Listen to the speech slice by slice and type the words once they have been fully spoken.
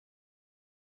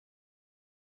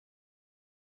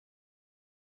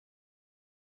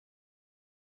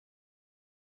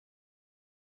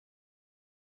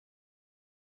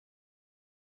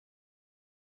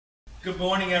Good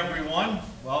morning, everyone.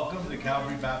 Welcome to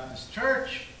Calvary Baptist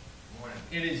Church.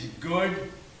 It is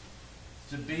good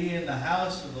to be in the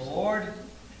house of the Lord.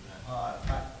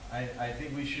 I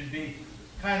think we should be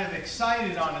kind of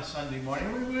excited on a Sunday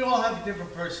morning. We all have a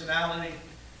different personality,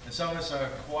 and some of us are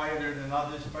quieter than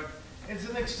others, but it's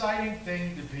an exciting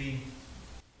thing to be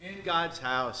in God's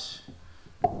house,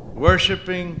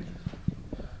 worshiping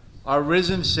our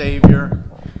risen Savior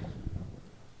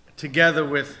together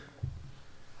with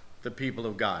the people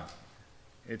of God.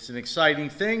 It's an exciting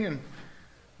thing, and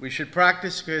we should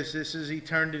practice because this is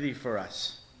eternity for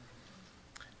us.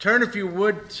 Turn, if you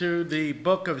would, to the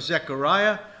book of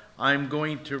Zechariah. I'm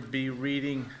going to be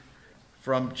reading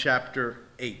from chapter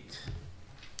 8.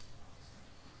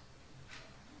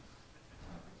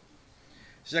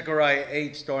 Zechariah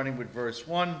 8, starting with verse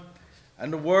 1.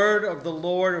 And the word of the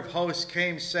Lord of hosts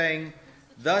came, saying,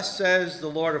 Thus says the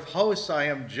Lord of hosts, I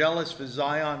am jealous for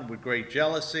Zion with great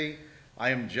jealousy. I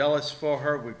am jealous for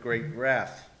her with great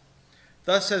wrath.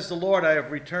 Thus says the Lord, I have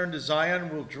returned to Zion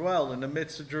and will dwell in the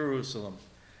midst of Jerusalem.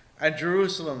 And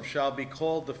Jerusalem shall be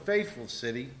called the faithful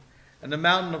city, and the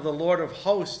mountain of the Lord of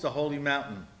hosts the holy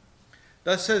mountain.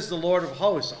 Thus says the Lord of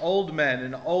hosts, old men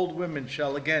and old women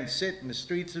shall again sit in the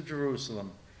streets of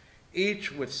Jerusalem,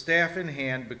 each with staff in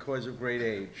hand because of great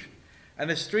age. And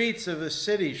the streets of the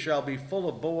city shall be full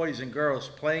of boys and girls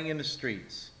playing in the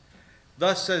streets.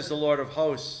 Thus says the Lord of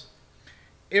hosts,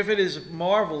 if it is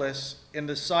marvelous in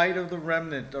the sight of the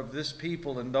remnant of this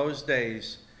people in those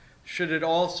days, should it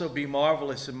also be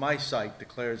marvelous in my sight,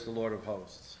 declares the Lord of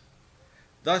hosts.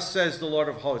 Thus says the Lord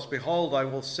of hosts, behold, I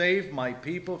will save my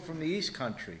people from the east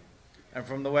country and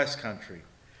from the west country,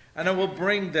 and I will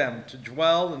bring them to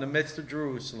dwell in the midst of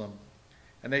Jerusalem.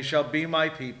 And they shall be my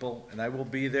people, and I will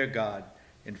be their God,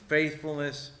 in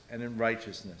faithfulness and in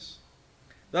righteousness.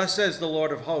 Thus says the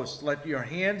Lord of hosts, let your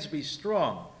hands be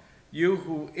strong, you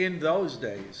who in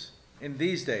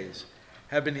these days,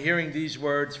 have been hearing these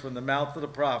words from the mouth of the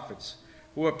prophets,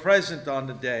 who were present on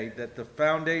the day that the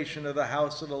foundation of the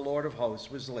house of the Lord of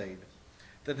hosts was laid,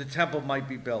 that the temple might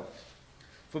be built.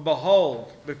 For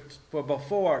behold, for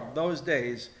before those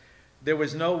days there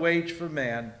was no wage for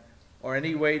man, or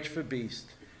any wage for beast,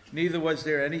 neither was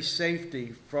there any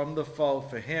safety from the foe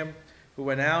for him who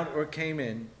went out or came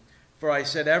in, for I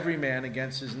set every man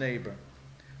against his neighbor.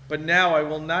 But now I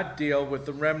will not deal with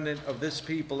the remnant of this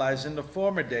people as in the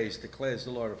former days, declares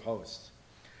the Lord of hosts.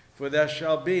 For there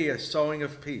shall be a sowing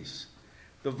of peace.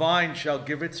 The vine shall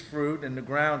give its fruit, and the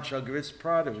ground shall give its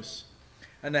produce,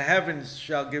 and the heavens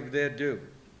shall give their due.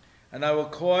 And I will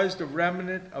cause the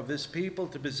remnant of this people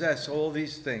to possess all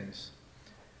these things.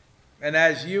 And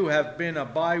as you have been a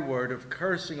byword of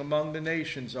cursing among the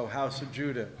nations, O house of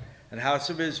Judah and house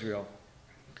of Israel,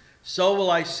 so will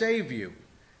I save you,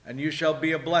 and you shall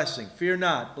be a blessing. Fear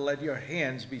not, but let your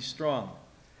hands be strong.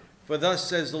 For thus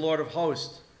says the Lord of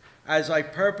hosts, as I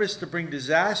purposed to bring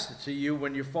disaster to you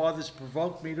when your fathers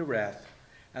provoked me to wrath,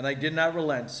 and I did not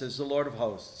relent, says the Lord of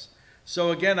hosts,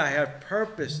 so again I have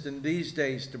purposed in these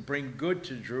days to bring good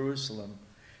to Jerusalem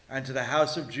and to the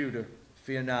house of Judah.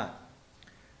 Fear not.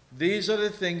 These are the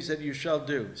things that you shall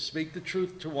do. Speak the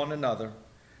truth to one another.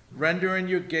 Render in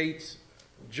your gates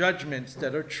judgments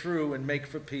that are true, and make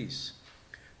for peace.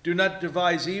 Do not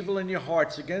devise evil in your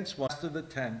hearts against one. To the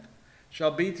 10th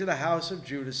shall be to the house of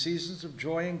Judah seasons of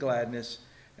joy and gladness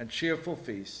and cheerful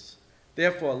feasts.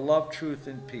 Therefore love truth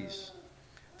and peace.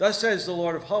 Thus says the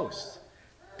Lord of hosts,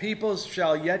 peoples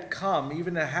shall yet come,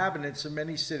 even inhabitants of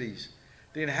many cities.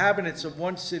 The inhabitants of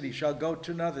one city shall go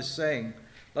to another, saying,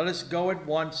 let us go at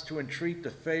once to entreat the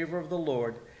favor of the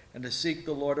Lord and to seek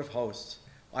the Lord of hosts.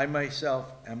 I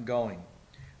myself am going.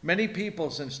 Many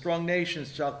peoples and strong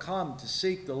nations shall come to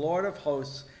seek the Lord of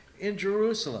hosts in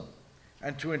Jerusalem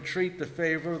and to entreat the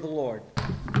favor of the Lord.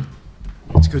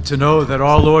 It's good to know that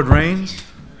our Lord reigns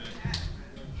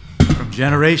from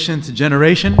generation to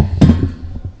generation.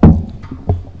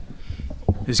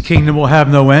 His kingdom will have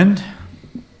no end.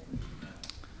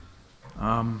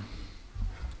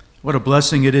 What a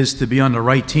blessing it is to be on the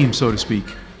right team, so to speak.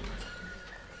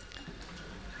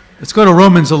 Let's go to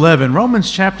Romans 11. Romans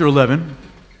chapter 11.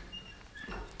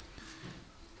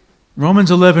 Romans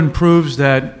 11 proves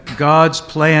that God's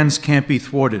plans can't be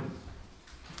thwarted.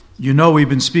 You know, we've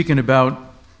been speaking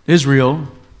about Israel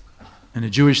and the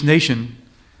Jewish nation,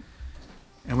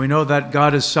 and we know that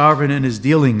God is sovereign in his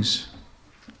dealings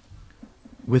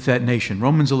with that nation.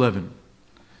 Romans 11.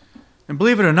 And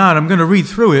believe it or not, I'm going to read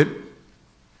through it,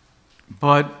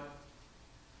 but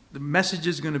the message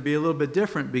is going to be a little bit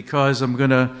different because I'm going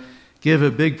to give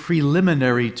a big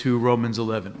preliminary to Romans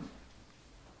 11.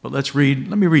 But let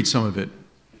me read some of it.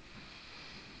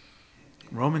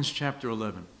 Romans chapter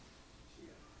 11.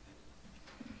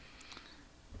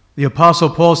 The Apostle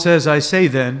Paul says, I say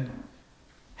then,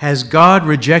 has God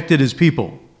rejected his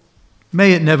people?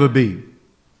 May it never be.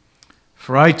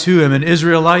 For I too am an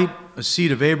Israelite, a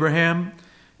seed of Abraham,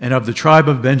 and of the tribe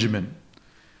of Benjamin.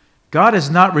 God has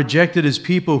not rejected his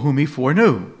people whom he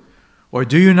foreknew. Or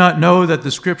do you not know that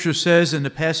the scripture says in the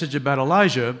passage about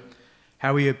Elijah,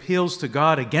 how he appeals to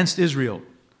God against Israel?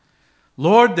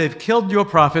 Lord, they've killed your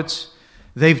prophets,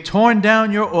 they've torn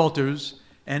down your altars,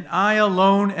 and I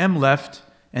alone am left,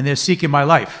 and they're seeking my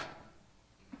life.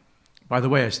 By the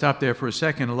way, I stopped there for a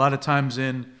second. A lot of times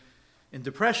in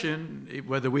depression,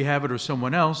 whether we have it or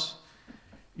someone else,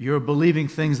 you're believing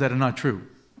things that are not true.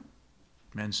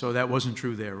 And so that wasn't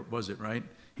true there, was it, right?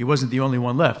 He wasn't the only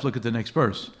one left. Look at the next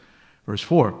verse, verse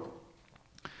 4.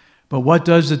 But what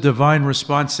does the divine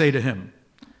response say to him?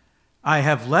 I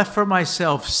have left for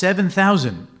myself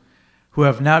 7,000 who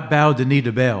have not bowed the knee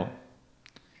to Baal.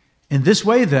 In this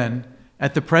way, then,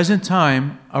 at the present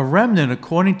time, a remnant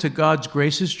according to God's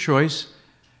gracious choice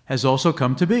has also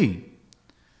come to be.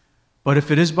 But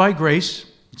if it is by grace,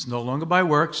 it's no longer by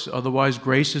works, otherwise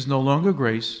grace is no longer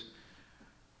grace.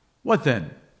 What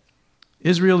then?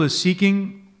 Israel is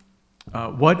seeking,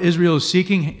 what Israel is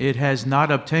seeking, it has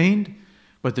not obtained,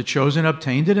 but the chosen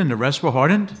obtained it, and the rest were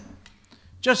hardened.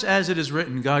 Just as it is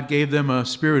written, God gave them a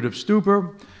spirit of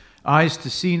stupor, eyes to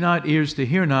see not, ears to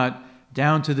hear not,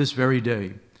 down to this very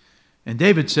day. And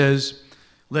David says,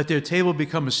 let their table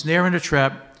become a snare and a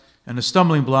trap, and a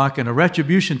stumbling block and a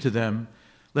retribution to them.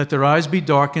 Let their eyes be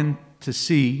darkened to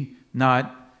see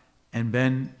not, and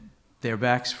bend their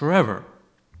backs forever.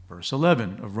 Verse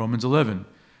 11 of Romans 11.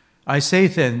 I say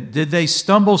then, did they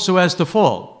stumble so as to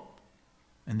fall?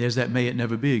 And there's that may it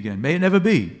never be again. May it never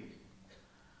be.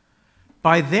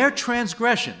 By their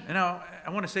transgression. And now I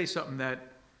want to say something that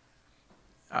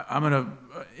I'm going to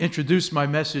introduce my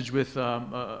message with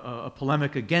a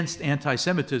polemic against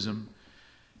anti-Semitism.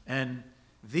 And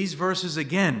these verses,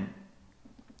 again,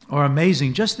 are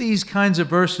amazing. Just these kinds of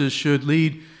verses should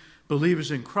lead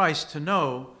believers in Christ to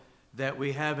know that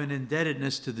we have an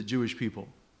indebtedness to the Jewish people.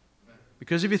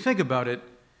 Because if you think about it,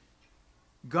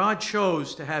 God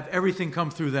chose to have everything come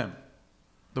through them.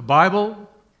 The Bible,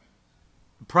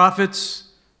 the prophets,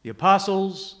 the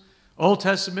apostles, Old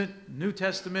Testament, New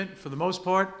Testament, for the most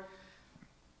part,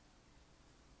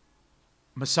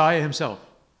 Messiah himself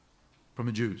from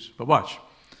the Jews. But watch.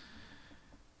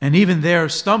 And even their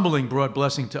stumbling brought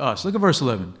blessing to us. Look at verse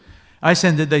 11. I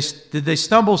said, did they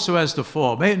stumble so as to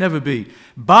fall? May it never be.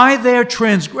 By their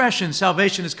transgression,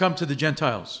 salvation has come to the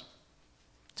Gentiles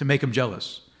to make them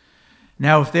jealous.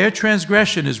 Now, if their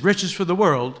transgression is riches for the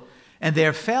world, and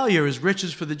their failure is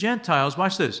riches for the Gentiles,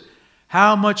 watch this.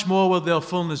 How much more will their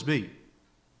fullness be?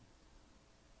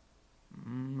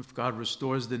 If God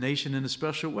restores the nation in a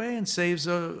special way and saves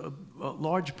a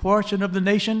large portion of the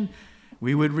nation,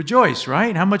 we would rejoice,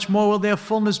 right? How much more will their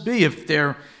fullness be? If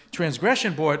their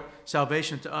transgression brought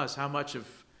salvation to us, how much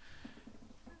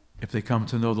if they come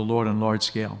to know the Lord on large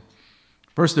scale?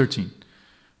 Verse 13.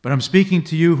 But I'm speaking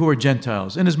to you who are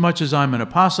Gentiles, inasmuch as I'm an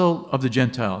apostle of the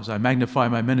Gentiles. I magnify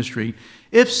my ministry.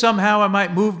 If somehow I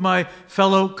might move my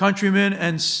fellow countrymen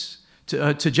and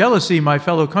to jealousy, my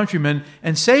fellow countrymen,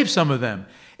 and save some of them.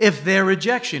 If their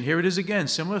rejection, here it is again,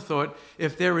 similar thought,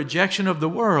 if their rejection of the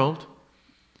world,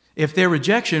 if their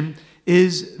rejection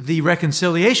is the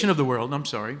reconciliation of the world,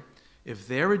 if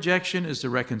their rejection is the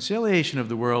reconciliation of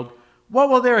the world, what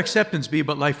will their acceptance be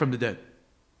but life from the dead?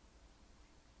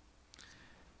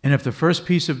 And if the first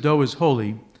piece of dough is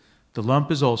holy, the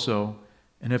lump is also,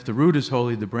 and if the root is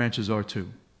holy, the branches are too.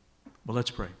 Well,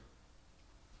 let's pray.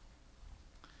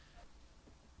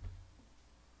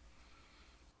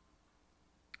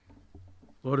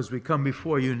 Lord, as we come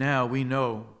before you now, we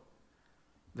know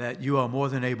that you are more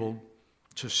than able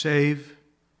to save,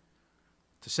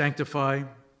 to sanctify,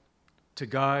 to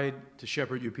guide, to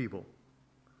shepherd your people.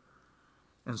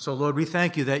 And so, Lord, we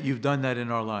thank you that you've done that in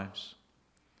our lives.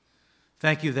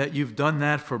 Thank you that you've done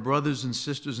that for brothers and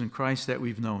sisters in Christ that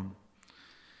we've known.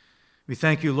 We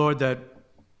thank you, Lord, that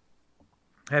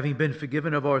having been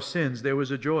forgiven of our sins, there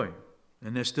was a joy,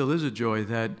 and there still is a joy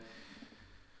that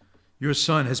your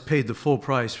Son has paid the full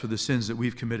price for the sins that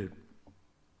we've committed.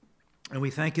 And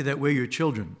we thank you that we're your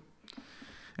children.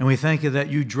 And we thank you that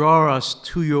you draw us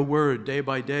to your word day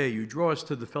by day. You draw us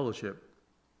to the fellowship.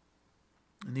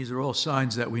 And these are all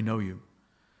signs that we know you.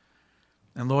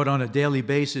 And Lord, on a daily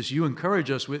basis, you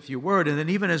encourage us with your word. And then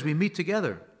even as we meet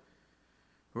together,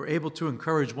 we're able to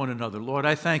encourage one another. Lord,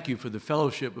 I thank you for the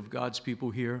fellowship of God's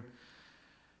people here.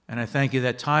 And I thank you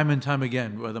that time and time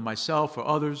again, whether myself or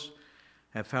others,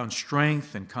 have found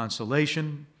strength and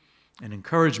consolation and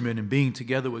encouragement in being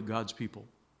together with God's people.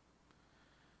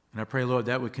 And I pray, Lord,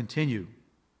 that would continue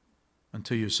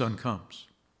until your Son comes.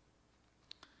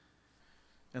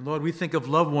 And Lord, we think of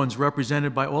loved ones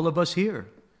represented by all of us here.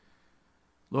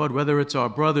 Lord, whether it's our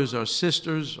brothers, our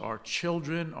sisters, our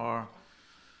children, our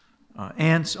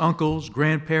aunts, uncles,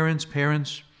 grandparents,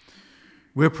 parents,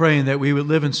 we're praying that we would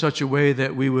live in such a way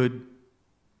that we would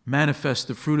manifest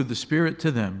the fruit of the Spirit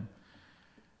to them,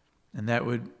 and that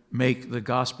would make the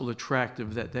gospel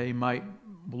attractive, that they might,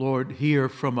 Lord, hear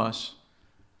from us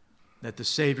that the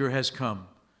Savior has come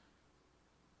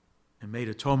and made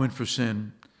atonement for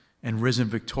sin and risen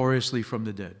victoriously from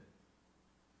the dead.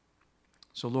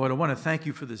 So, Lord, I want to thank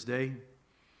you for this day.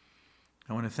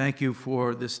 I want to thank you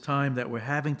for this time that we're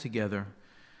having together.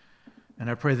 And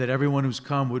I pray that everyone who's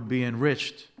come would be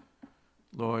enriched,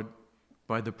 Lord,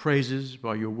 by the praises,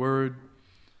 by your word,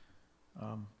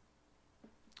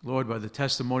 Lord, by the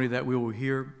testimony that we will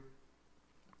hear,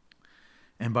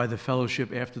 and by the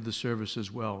fellowship after the service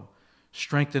as well.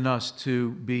 Strengthen us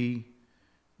to be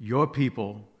your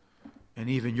people and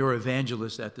even your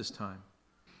evangelists at this time.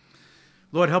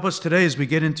 Lord, help us today as we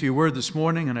get into your word this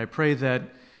morning, and I pray that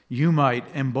you might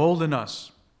embolden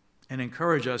us and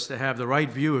encourage us to have the right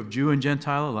view of Jew and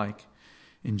Gentile alike.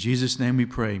 In Jesus' name we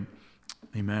pray.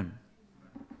 Amen.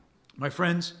 My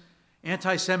friends,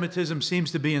 anti-Semitism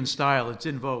seems to be in style. It's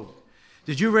in vogue.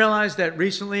 Did you realize that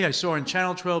recently I saw in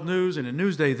Channel 12 News and in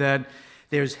Newsday that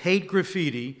there's hate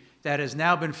graffiti that has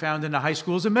now been found in the high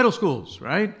schools and middle schools,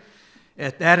 right?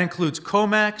 That includes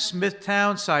Comac,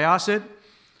 Smithtown, Syosset.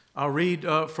 I'll read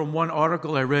from one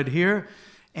article I read here.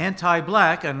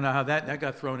 Anti-black, I don't know how that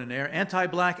got thrown in there,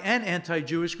 anti-black and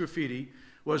anti-Jewish graffiti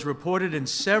was reported in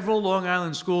several Long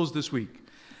Island schools this week.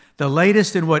 The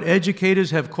latest in what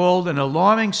educators have called an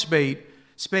alarming spate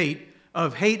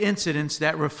of hate incidents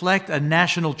that reflect a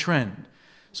national trend.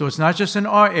 So it's not just in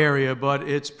our area, but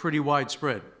it's pretty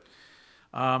widespread.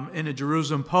 In the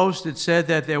Jerusalem Post, it said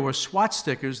that there were SWAT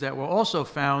stickers that were also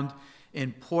found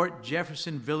in Port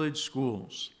Jefferson Village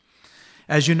schools.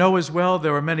 As you know as well,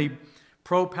 there are many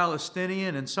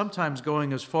pro-Palestinian and sometimes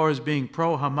going as far as being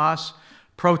pro-Hamas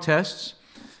protests.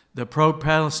 The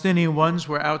pro-Palestinian ones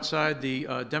were outside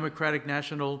the Democratic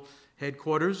National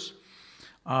Headquarters.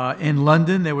 In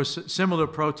London, there were similar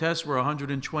protests where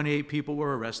 128 people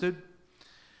were arrested.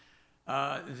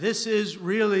 This is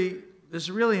really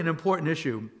an important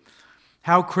issue,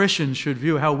 how Christians should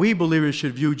view, how we believers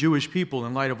should view Jewish people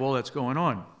in light of all that's going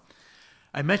on.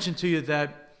 I mentioned to you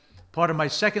that part of my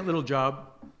second little job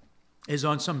is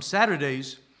on some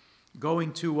Saturdays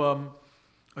going to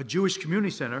a Jewish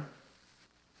community center.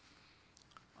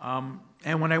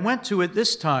 And when I went to it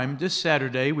this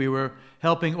Saturday, we were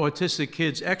helping autistic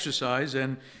kids exercise,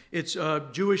 and it's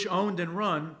Jewish owned and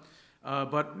run,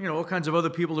 but all kinds of other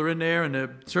people are in there, and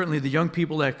certainly the young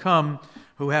people that come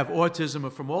who have autism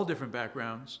are from all different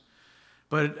backgrounds.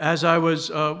 But as I was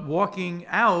walking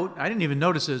out, I didn't even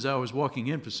notice as I was walking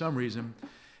in for some reason,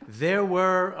 there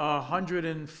were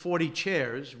 140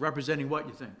 chairs representing what,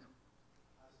 you think?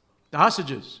 The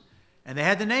hostages. And they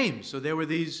had the names. So there were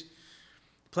these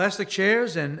plastic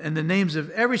chairs and the names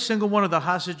of every single one of the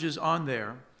hostages on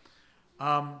there.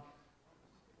 Do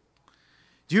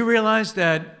you realize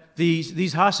that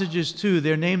these hostages, too,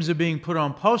 their names are being put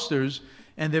on posters,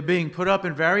 and they're being put up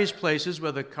in various places,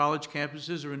 whether college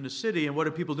campuses or in the city, and what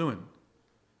are people doing?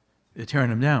 They're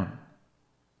tearing them down.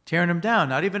 Tearing them down,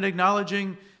 not even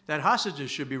acknowledging that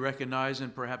hostages should be recognized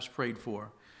and perhaps prayed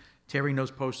for. Tearing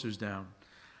those posters down.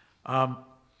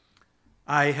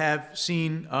 I have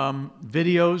seen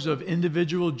videos of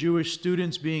individual Jewish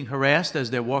students being harassed as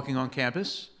they're walking on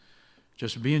campus,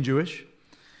 just for being Jewish.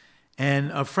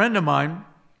 And a friend of mine,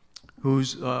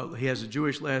 he has a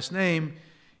Jewish last name,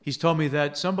 he's told me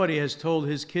that somebody has told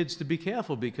his kids to be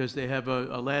careful because they have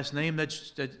a last name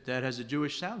that has a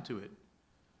Jewish sound to it.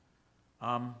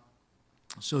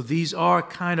 So these are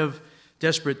kind of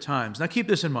desperate times. Now keep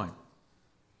this in mind.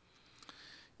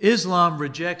 Islam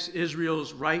rejects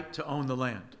Israel's right to own the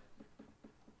land,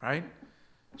 right?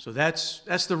 So that's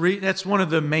one of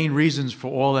the main reasons for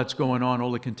all that's going on,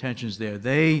 all the contentions there.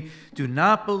 They do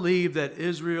not believe that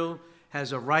Israel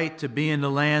has a right to be in the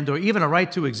land or even a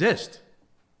right to exist.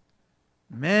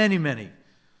 Many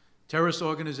terrorist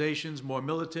organizations, more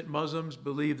militant Muslims,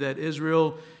 believe that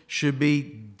Israel should be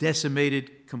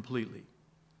decimated completely.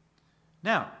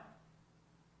 Now,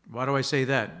 why do I say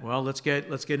that? Well, let's get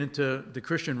into the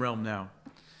Christian realm now.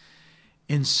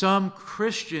 In some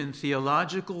Christian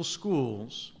theological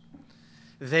schools,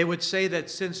 they would say that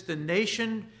since the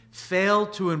nation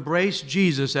failed to embrace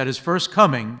Jesus at his first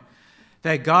coming,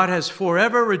 that God has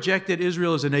forever rejected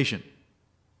Israel as a nation.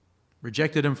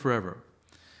 Rejected them forever.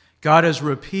 God has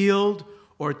repealed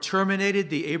or terminated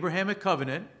the Abrahamic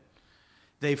covenant.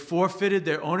 They forfeited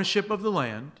their ownership of the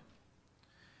land.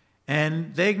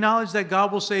 And they acknowledge that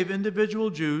God will save individual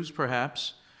Jews,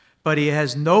 perhaps, but he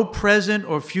has no present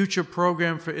or future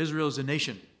program for Israel as a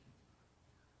nation.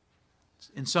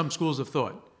 In some schools of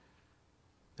thought.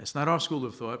 That's not our school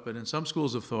of thought, but in some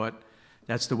schools of thought,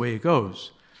 that's the way it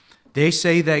goes. They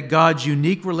say that God's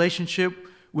unique relationship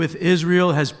with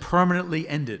Israel has permanently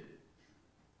ended.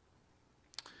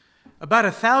 About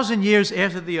 1,000 years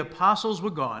after the apostles were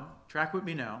gone, track with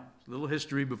me now, a little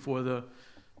history before the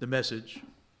message,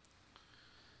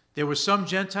 there were some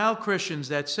Gentile Christians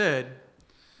that said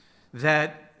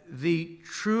that the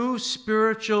true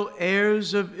spiritual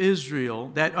heirs of Israel,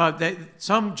 that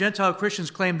some Gentile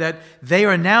Christians claim that they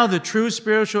are now the true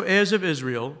spiritual heirs of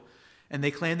Israel, and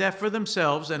they claim that for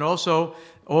themselves, and also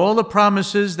all the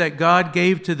promises that God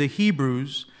gave to the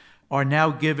Hebrews are now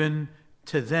given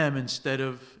to them instead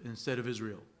of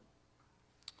Israel.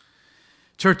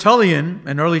 Tertullian,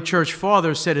 an early church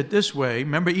father, said it this way.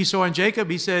 Remember Esau and Jacob?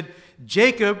 He said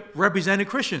Jacob represented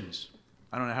Christians.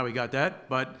 I don't know how he got that,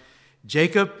 but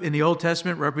Jacob in the Old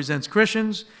Testament represents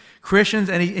Christians,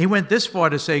 and he went this far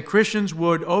to say Christians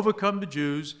would overcome the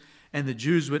Jews, and the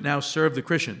Jews would now serve the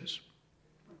Christians.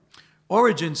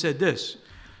 Origen said this,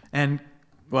 and,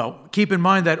 well, keep in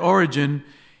mind that Origen,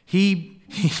 he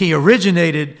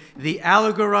originated the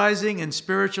allegorizing and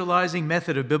spiritualizing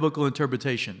method of biblical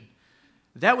interpretation.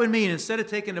 That would mean, instead of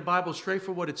taking the Bible straight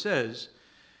for what it says,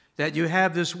 that you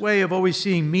have this way of always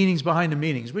seeing meanings behind the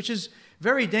meanings, which is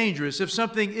very dangerous. If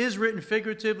something is written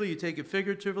figuratively, you take it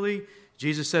figuratively.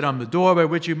 Jesus said, I'm the door by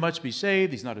which you must be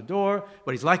saved. He's not a door,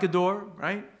 but he's like a door,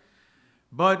 right?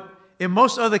 But in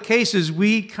most other cases,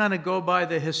 we kind of go by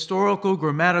the historical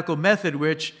grammatical method,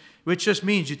 which just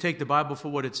means you take the Bible for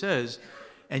what it says,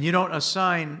 and you don't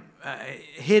assign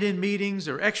hidden meanings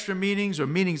or extra meanings or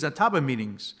meanings on top of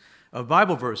meanings of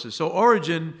Bible verses. So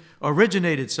Origen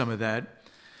originated some of that.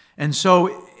 And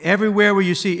so everywhere where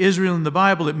you see Israel in the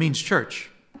Bible, it means church.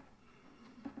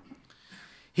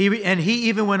 He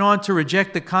even went on to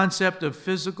reject the concept of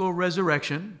physical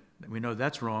resurrection. We know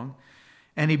that's wrong.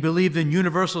 And he believed in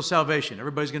universal salvation.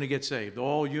 Everybody's going to get saved.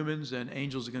 All humans and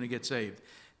angels are going to get saved.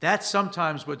 That's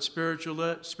sometimes what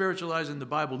spiritualizing the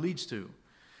Bible leads to.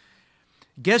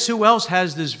 Guess who else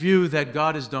has this view that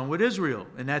God is done with Israel?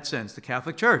 In that sense, the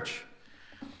Catholic Church.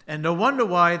 And no wonder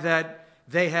why that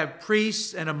they have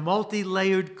priests and a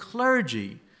multi-layered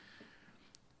clergy,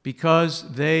 because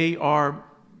they are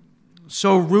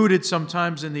so rooted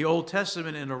sometimes in the Old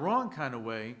Testament in a wrong kind of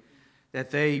way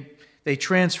that they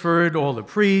transferred all the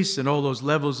priests and all those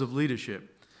levels of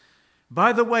leadership.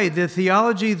 By the way, the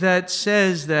theology that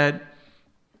says that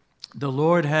the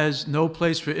Lord has no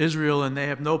place for Israel and they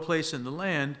have no place in the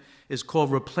land is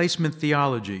called replacement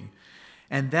theology.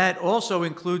 And that also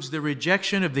includes the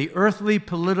rejection of the earthly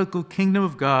political kingdom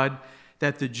of God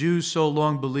that the Jews so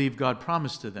long believed God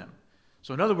promised to them.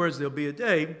 So in other words, there'll be a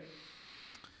day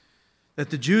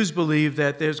that the Jews believe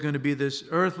that there's going to be this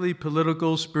earthly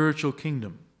political spiritual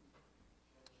kingdom.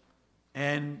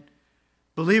 And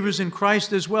believers in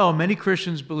Christ as well, many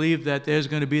Christians believe that there's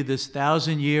going to be this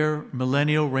 1,000-year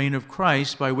millennial reign of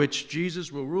Christ by which Jesus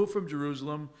will rule from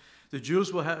Jerusalem.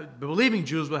 The believing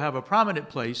Jews will have a prominent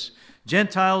place.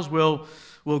 Gentiles will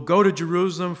go to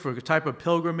Jerusalem for a type of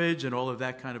pilgrimage and all of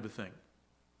that kind of a thing.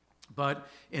 But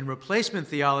in replacement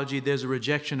theology, there's a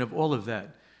rejection of all of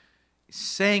that.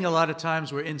 Saying a lot of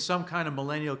times we're in some kind of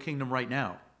millennial kingdom right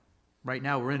now. Right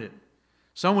now we're in it.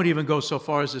 Some would even go so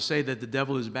far as to say that the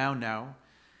devil is bound now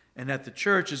and that the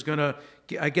church is going to,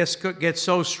 I guess, get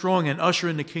so strong and usher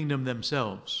in the kingdom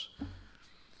themselves.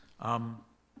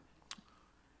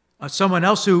 Someone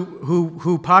else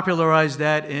who popularized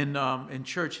that in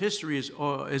church history is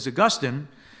Augustine,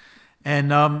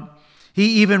 and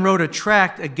he even wrote a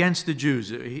tract against the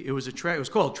Jews. It was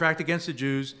called Tract Against the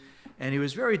Jews, and he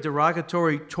was very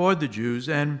derogatory toward the Jews.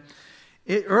 And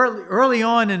early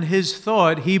on in his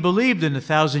thought, he believed in the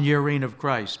 1,000-year reign of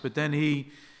Christ, but then he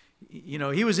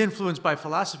was influenced by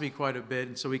philosophy quite a bit,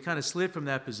 and so he kind of slid from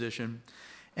that position.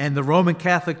 And the Roman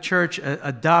Catholic Church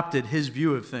adopted his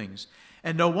view of things.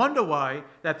 And no wonder why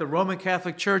that the Roman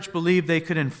Catholic Church believed they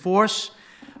could enforce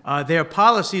their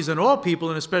policies on all people,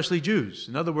 and especially Jews.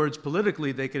 In other words,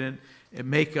 politically, they could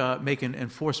make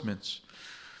enforcements.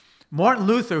 Martin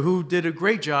Luther, who did a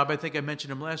great job, I think I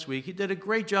mentioned him last week, he did a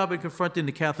great job in confronting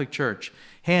the Catholic Church.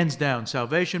 Hands down,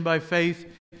 salvation by faith.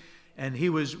 And he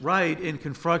was right in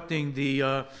confronting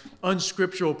the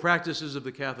unscriptural practices of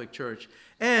the Catholic Church.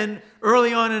 And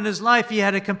early on in his life, he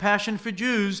had a compassion for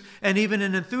Jews and even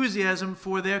an enthusiasm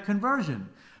for their conversion.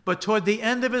 But toward the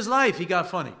end of his life, he got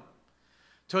funny.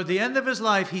 Toward the end of his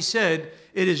life, he said,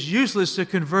 it is useless to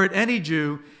convert any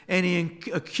Jew, and he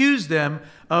accused them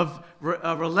of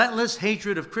a relentless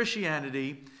hatred of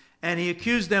Christianity, and he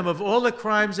accused them of all the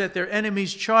crimes that their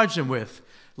enemies charged them with,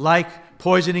 like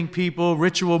poisoning people,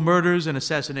 ritual murders, and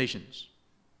assassinations.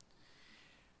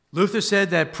 Luther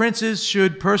said that princes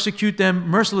should persecute them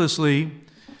mercilessly,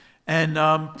 and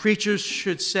preachers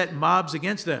should set mobs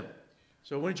against them.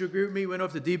 So wouldn't you agree with me? He went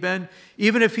off the deep end.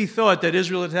 Even if he thought that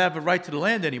Israel didn't have a right to the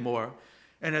land anymore,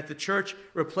 and that the church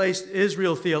replaced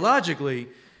Israel theologically,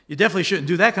 you definitely shouldn't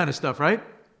do that kind of stuff, right?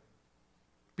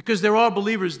 Because there are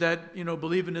believers that,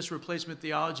 believe in this replacement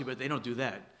theology, but they don't do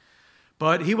that.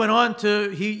 But he went on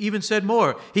he even said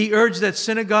more. He urged that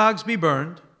synagogues be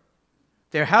burned,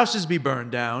 their houses be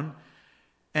burned down,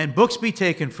 and books be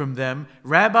taken from them,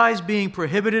 rabbis being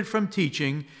prohibited from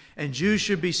teaching, and Jews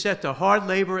should be set to hard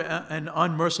labor and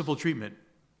unmerciful treatment.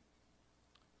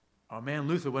 Our man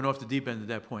Luther went off the deep end at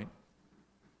that point.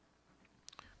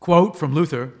 Quote from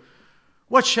Luther,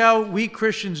 "What shall we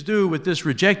Christians do with this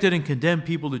rejected and condemned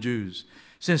people, the Jews?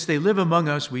 Since they live among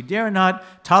us, we dare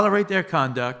not tolerate their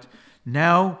conduct.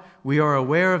 Now we are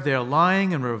aware of their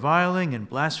lying and reviling and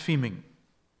blaspheming."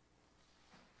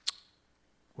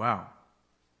 Wow.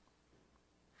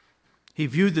 He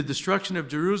viewed the destruction of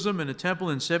Jerusalem and the temple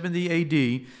in 70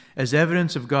 AD as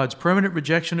evidence of God's permanent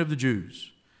rejection of the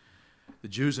Jews. The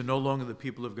Jews are no longer the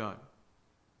people of God.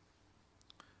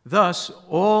 Thus,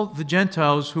 all the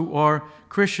Gentiles who are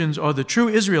Christians are the true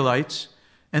Israelites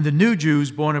and the new Jews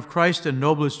born of Christ and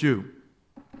noblest Jew.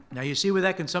 Now you see where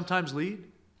that can sometimes lead?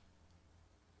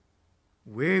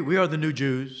 We are the new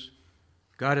Jews.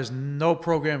 God has no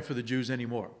program for the Jews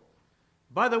anymore.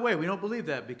 By the way, we don't believe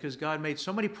that because God made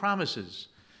so many promises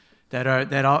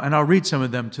and I'll read some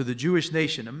of them to the Jewish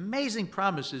nation. Amazing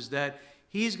promises that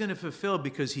he's going to fulfill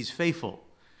because he's faithful.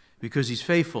 Because he's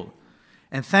faithful.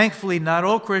 And thankfully, not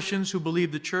all Christians who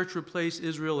believe the church replaced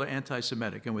Israel are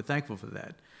anti-Semitic, and we're thankful for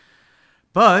that.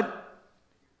 But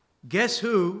guess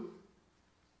who?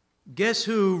 Guess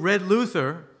who read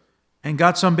Luther and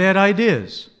got some bad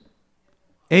ideas?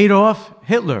 Adolf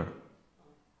Hitler.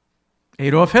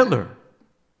 Adolf Hitler.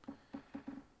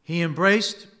 He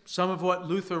embraced some of what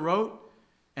Luther wrote,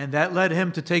 and that led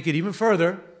him to take it even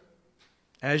further.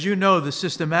 As you know, the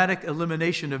systematic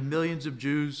elimination of millions of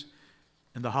Jews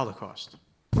and the Holocaust.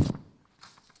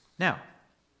 Now,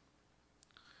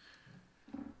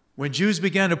 when Jews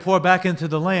began to pour back into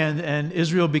the land and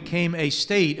Israel became a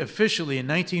state officially in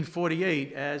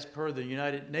 1948 as per the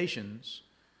United Nations,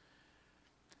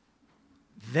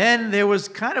 then there was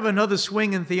kind of another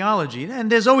swing in theology.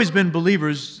 And there's always been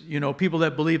believers, people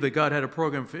that believe that God had a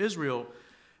program for Israel.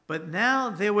 But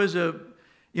now there was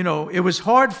it was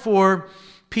hard for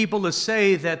people to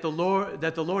say that the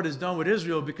Lord is done with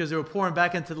Israel because they were pouring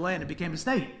back into the land. It became a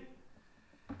state.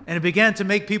 And it began to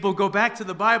make people go back to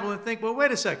the Bible and think, well,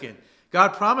 wait a second.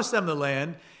 God promised them the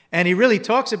land, and he really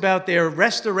talks about their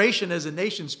restoration as a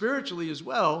nation spiritually as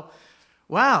well.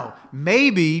 Wow,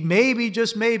 maybe,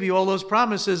 just maybe, all those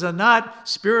promises are not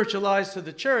spiritualized to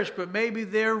the church, but maybe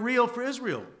they're real for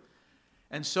Israel.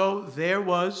 And so there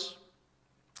was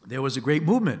a great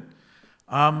movement.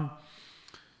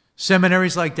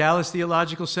 Seminaries like Dallas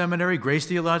Theological Seminary, Grace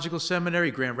Theological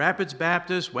Seminary, Grand Rapids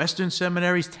Baptist, Western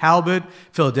Seminaries, Talbot,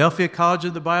 Philadelphia College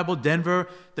of the Bible, Denver,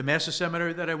 the Master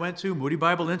Seminary that I went to, Moody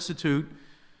Bible Institute,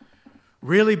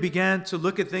 really began to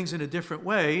look at things in a different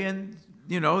way, and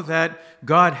that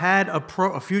God had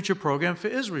a future program for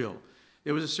Israel.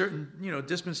 There was a certain,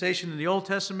 dispensation in the Old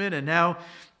Testament, and now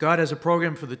God has a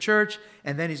program for the church,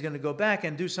 and then he's going to go back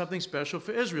and do something special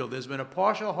for Israel. There's been a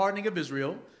partial hardening of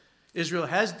Israel. Israel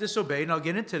has disobeyed, and I'll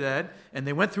get into that, and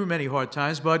they went through many hard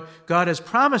times, but God has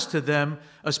promised to them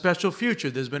a special future.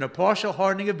 There's been a partial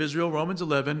hardening of Israel, Romans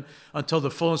 11, until the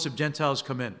fullness of Gentiles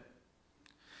come in.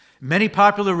 Many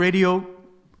popular radio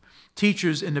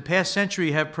teachers in the past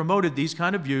century have promoted these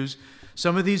kind of views.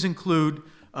 Some of these include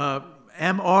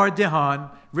M.R.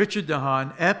 DeHaan, Richard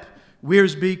DeHaan, Epp,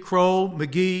 Wiersbe, Kroll,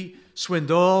 McGee,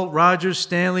 Swindoll, Rogers,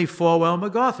 Stanley, Falwell,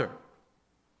 MacArthur.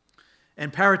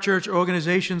 And parachurch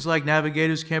organizations like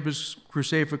Navigators, Campus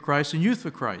Crusade for Christ, and Youth for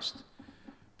Christ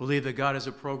believe that God has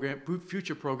a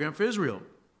future program for Israel.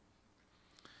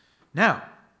 Now,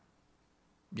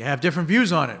 you have different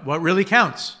views on it. What really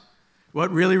counts? What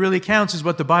really counts is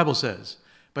what the Bible says.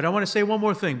 But I want to say one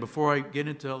more thing before I get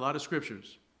into a lot of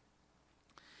scriptures.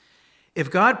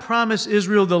 If God promised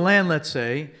Israel the land, let's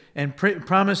say, and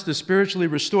promised to spiritually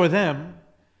restore them,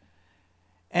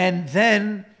 and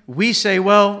then we say,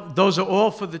 well, those are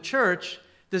all for the church.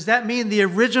 Does that mean the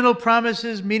original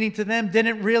promises, meaning to them,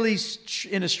 didn't really,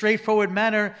 in a straightforward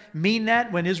manner, mean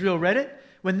that when Israel read it?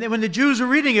 When the Jews were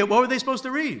reading it, what were they supposed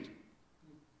to read?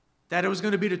 That it was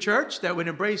going to be the church that would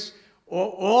embrace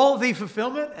all the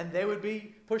fulfillment and they would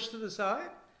be pushed to the side?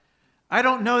 I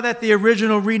don't know that the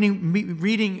original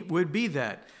reading would be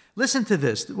that. Listen to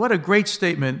this. What a great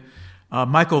statement.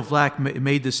 Michael Vlack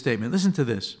made this statement. Listen to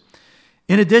this.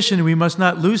 In addition, we must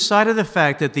not lose sight of the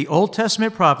fact that the Old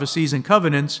Testament prophecies and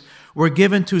covenants were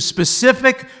given to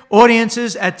specific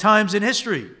audiences at times in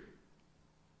history.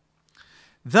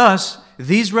 Thus,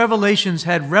 these revelations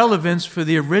had relevance for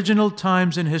the original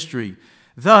times in history.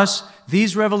 Thus,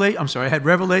 these revelations had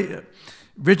relevance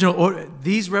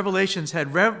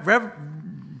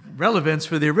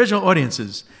for the original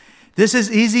audiences. This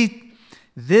is easy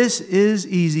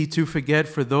to forget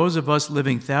for those of us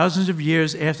living thousands of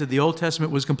years after the Old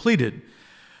Testament was completed.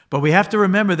 But we have to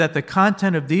remember that the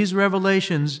content of these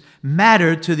revelations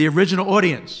mattered to the original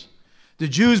audience. The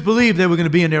Jews believed they were going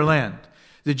to be in their land.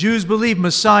 The Jews believed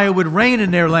Messiah would reign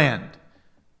in their land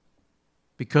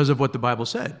because of what the Bible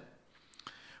said.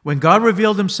 When God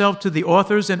revealed himself to the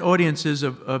authors and audiences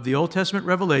of the Old Testament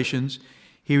revelations,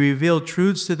 he revealed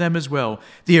truths to them as well.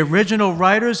 The original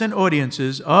writers and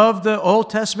audiences of the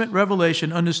Old Testament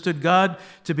revelation understood God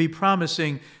to be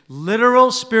promising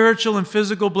literal spiritual and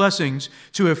physical blessings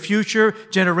to a future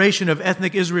generation of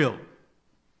ethnic Israel.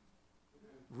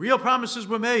 Real promises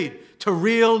were made to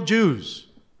real Jews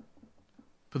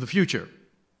for the future.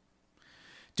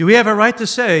 Do we have a right to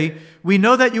say, we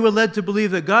know that you were led to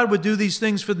believe that God would do these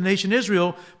things for the nation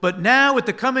Israel, but now with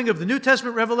the coming of the New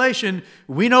Testament revelation,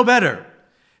 we know better.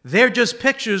 They're just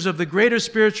pictures of the greater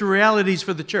spiritual realities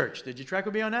for the church. Did you track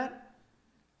with me on that?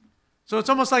 So it's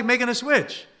almost like making a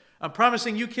switch. I'm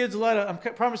promising you kids a lot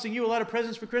of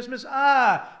presents for Christmas.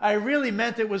 I really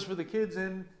meant it was for the kids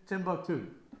in Timbuktu.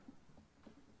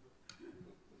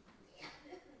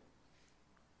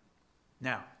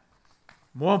 Now,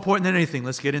 more important than anything,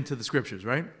 let's get into the scriptures,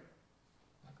 right?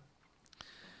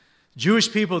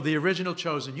 Jewish people, the original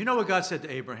chosen. You know what God said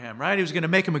to Abraham, right? He was going to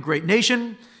make him a great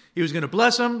nation. He was going to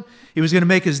bless him. He was going to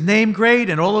make his name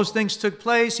great, and all those things took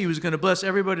place. He was going to bless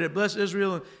everybody that blessed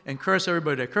Israel and curse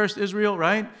everybody that cursed Israel,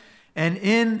 right?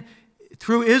 And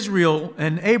through Israel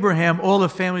and Abraham, all the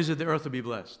families of the earth will be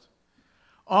blessed.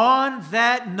 On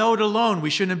that note alone, we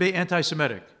shouldn't be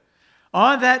anti-Semitic.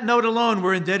 On that note alone,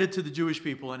 we're indebted to the Jewish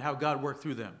people and how God worked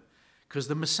through them. Because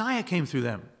the Messiah came through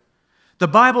them. The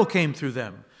Bible came through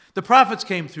them. The prophets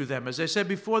came through them. As I said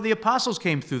before, the apostles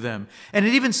came through them. And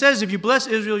it even says, if you bless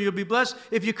Israel, you'll be blessed.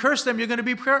 If you curse them, you're going to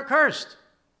be cursed.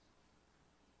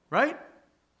 Right?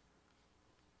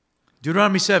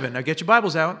 Deuteronomy 7. Now get your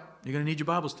Bibles out. You're going to need your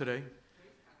Bibles today.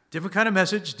 Different kind of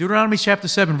message. Deuteronomy chapter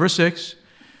 7, verse 6.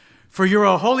 For you're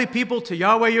a holy people to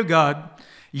Yahweh your God.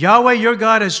 Yahweh your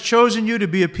God has chosen you to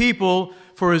be a people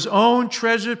for his own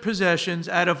treasured possessions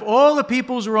out of all the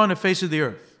peoples who are on the face of the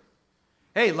earth.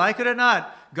 Hey, like it or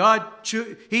not,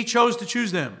 he chose to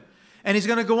choose them. And he's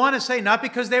going to go on and say, not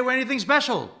because they were anything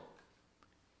special.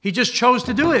 He just chose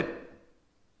to do it.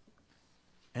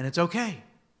 And it's okay.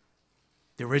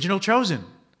 The original chosen.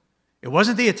 It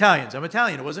wasn't the Italians. I'm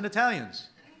Italian. It wasn't Italians.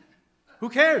 Who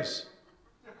cares?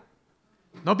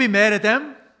 Don't be mad at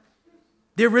them.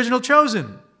 The original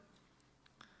chosen.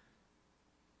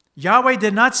 Yahweh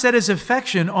did not set his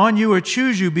affection on you or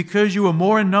choose you because you were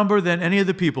more in number than any of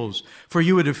the peoples, for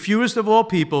you were the fewest of all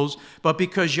peoples, but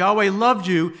because Yahweh loved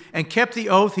you and kept the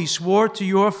oath he swore to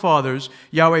your fathers.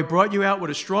 Yahweh brought you out with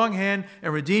a strong hand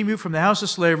and redeemed you from the house of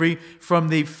slavery, from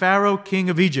the Pharaoh king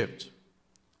of Egypt.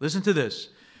 Listen to this.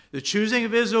 The choosing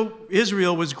of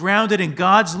Israel was grounded in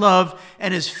God's love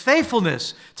and his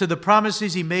faithfulness to the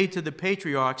promises he made to the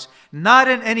patriarchs, not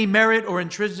in any merit or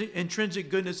intrinsic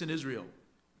goodness in Israel.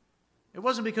 It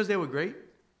wasn't because they were great.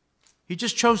 He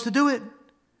just chose to do it.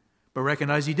 But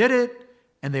recognize he did it,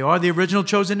 and they are the original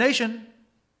chosen nation.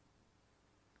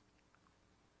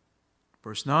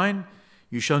 Verse 9,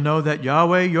 you shall know that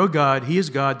Yahweh, your God, he is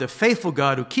God, the faithful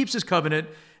God who keeps his covenant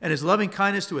and his loving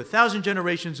kindness to 1,000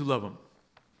 generations who love him.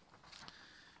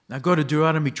 Now go to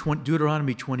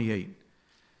Deuteronomy 28.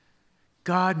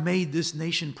 God made this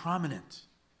nation prominent.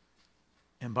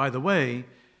 And by the way,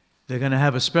 they're going to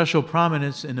have a special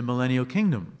prominence in the millennial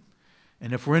kingdom.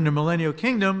 And if we're in the millennial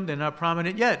kingdom, they're not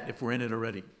prominent yet if we're in it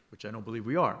already, which I don't believe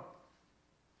we are.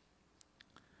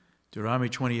 Deuteronomy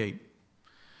 28.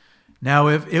 Now,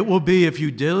 if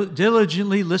you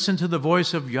diligently listen to the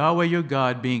voice of Yahweh your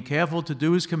God, being careful to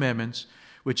do his commandments,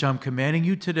 which I'm commanding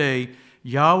you today,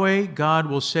 Yahweh God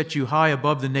will set you high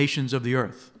above the nations of the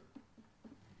earth.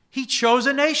 He chose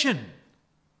a nation.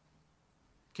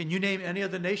 Can you name any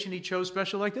other nation he chose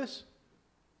special like this?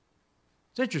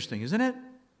 It's interesting, isn't it?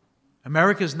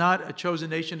 America is not a chosen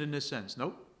nation in this sense.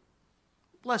 Nope.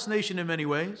 Blessed nation in many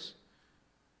ways.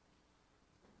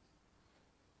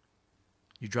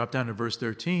 You drop down to verse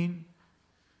 13.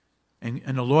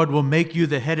 And the Lord will make you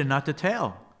the head and not the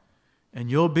tail. And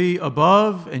you'll be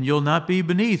above and you'll not be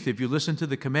beneath if you listen to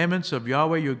the commandments of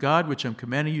Yahweh your God, which I'm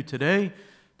commanding you today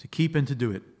to keep and to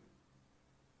do it.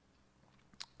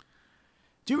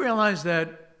 Do you realize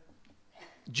that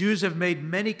Jews have made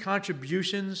many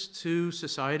contributions to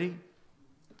society,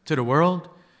 to the world?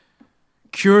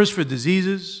 Cures for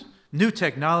diseases, new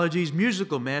technologies,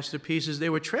 musical masterpieces. They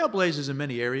were trailblazers in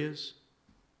many areas.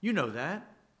 You know that.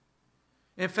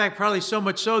 In fact, probably so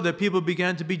much so that people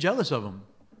began to be jealous of them.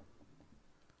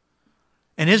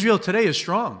 And Israel today is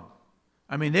strong.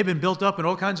 I mean, they've been built up in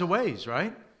all kinds of ways,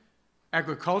 right?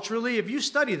 Agriculturally, if you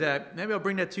study that, maybe I'll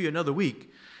bring that to you another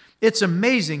week. It's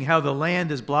amazing how the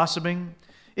land is blossoming.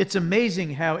 It's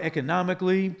amazing how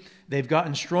economically they've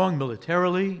gotten strong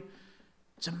militarily.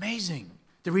 It's amazing.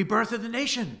 The rebirth of the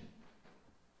nation.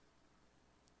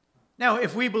 Now,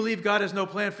 if we believe God has no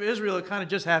plan for Israel, it kind of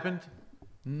just happened.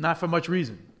 Not for much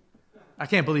reason. I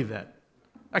can't believe that.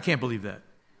 I can't believe that.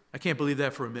 I can't believe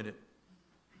that for a minute.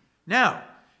 Now,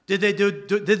 did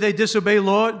they disobey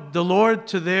the Lord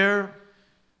to their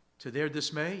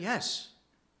dismay? Yes.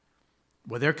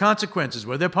 Were there consequences?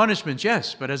 Were there punishments?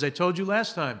 Yes. But as I told you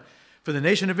last time, for the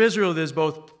nation of Israel, there's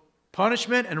both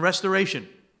punishment and restoration.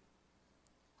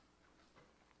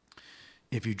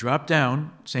 If you drop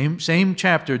down, same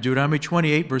chapter, Deuteronomy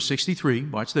 28, verse 63,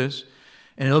 watch this.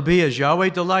 And it'll be as Yahweh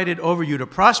delighted over you to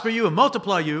prosper you and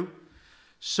multiply you,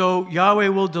 so Yahweh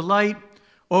will delight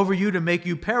over you to make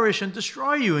you perish and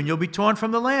destroy you, and you'll be torn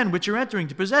from the land which you're entering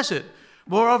to possess it.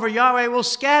 Moreover, Yahweh will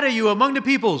scatter you among the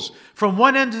peoples from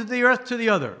one end of the earth to the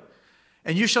other,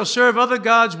 and you shall serve other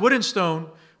gods, wood and stone,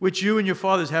 which you and your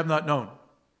fathers have not known.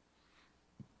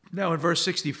 Now in verse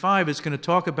 65, it's going to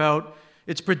talk about,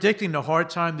 it's predicting the hard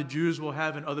time the Jews will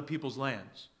have in other people's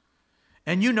lands.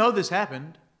 And you know this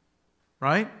happened.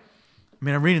 Right? I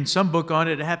mean, I'm reading some book on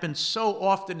it. It happens so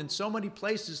often in so many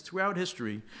places throughout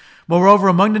history. Moreover,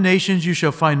 among the nations you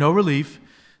shall find no relief.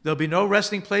 There'll be no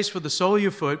resting place for the sole of your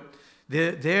foot.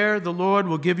 There the Lord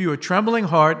will give you a trembling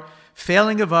heart,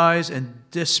 failing of eyes, and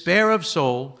despair of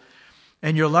soul.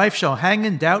 And your life shall hang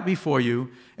in doubt before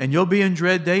you, and you'll be in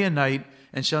dread day and night,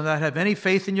 and shall not have any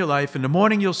faith in your life. In the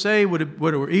morning you'll say, would it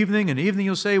were evening, and in the evening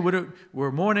you'll say, would it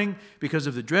were morning, because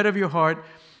of the dread of your heart,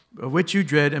 which you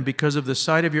dread, and because of the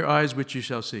sight of your eyes, which you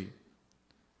shall see.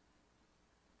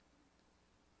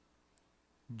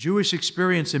 Jewish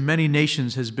experience in many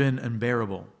nations has been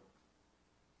unbearable.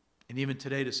 And even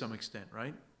today to some extent,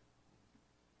 right?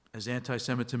 As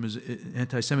anti-Semitism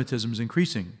is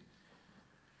increasing.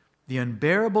 The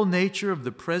unbearable nature of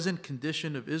the present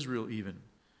condition of Israel even.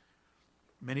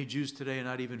 Many Jews today are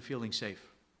not even feeling safe.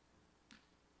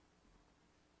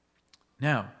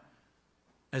 Now,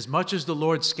 as much as the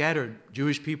Lord scattered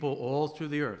Jewish people all through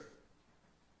the earth,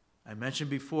 I mentioned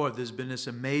before, there's been this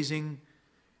amazing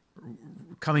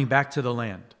coming back to the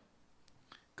land.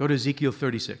 Go to Ezekiel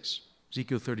 36.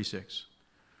 Ezekiel 36.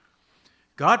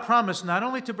 God promised not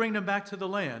only to bring them back to the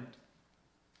land,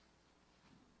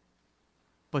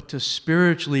 but to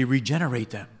spiritually regenerate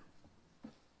them.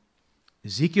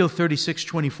 Ezekiel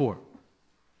 36:24.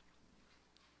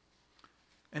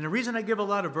 And the reason I give a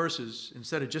lot of verses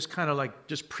instead of just kind of like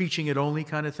just preaching it only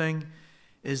kind of thing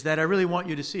is that I really want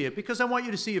you to see it, because I want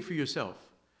you to see it for yourself.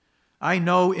 I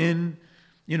know in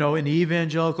the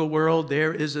evangelical world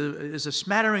there is a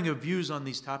smattering of views on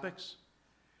these topics,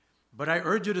 but I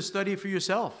urge you to study it for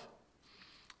yourself.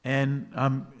 And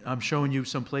I'm showing you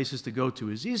some places to go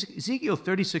to. Ezekiel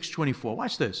 36:24.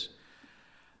 Watch this.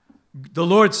 The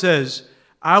Lord says,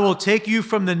 I will take you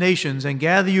from the nations and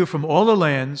gather you from all the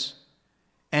lands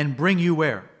and bring you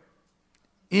where?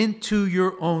 Into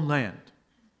your own land.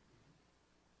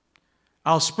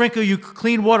 I'll sprinkle you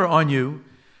clean water on you,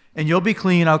 and you'll be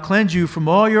clean. I'll cleanse you from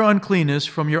all your uncleanness,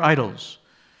 from your idols.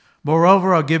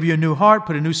 Moreover, I'll give you a new heart,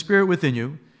 put a new spirit within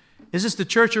you. Is this the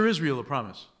church or Israel, a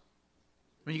promise?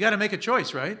 I mean, you got to make a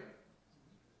choice, right?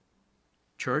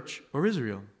 Church or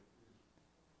Israel?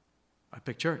 I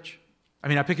pick church.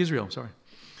 I pick Israel, sorry.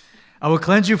 I will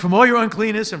cleanse you from all your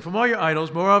uncleanness and from all your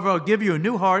idols. Moreover, I'll give you a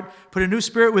new heart, put a new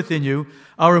spirit within you.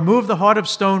 I'll remove the heart of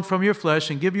stone from your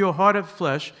flesh and give you a heart of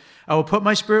flesh. I will put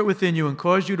my spirit within you and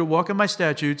cause you to walk in my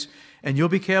statutes, and you'll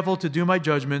be careful to do my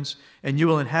judgments, and you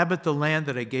will inhabit the land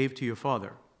that I gave to your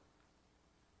father.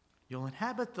 You'll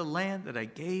inhabit the land that I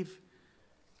gave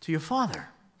to your father.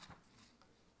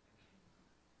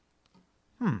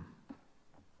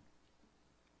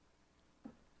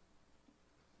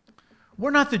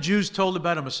 Were not the Jews told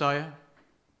about a Messiah?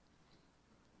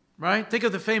 Right? Think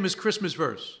of the famous Christmas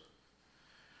verse.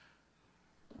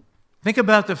 Think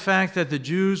about the fact that the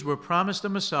Jews were promised a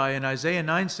Messiah, and Isaiah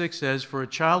 9:6 says, "For a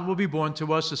child will be born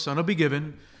to us, a son will be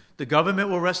given. The government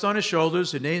will rest on his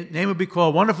shoulders. His name will be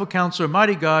called Wonderful Counselor,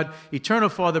 Mighty God, Eternal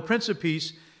Father, Prince of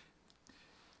Peace.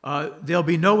 There'll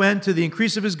be no end to the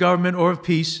increase of his government or of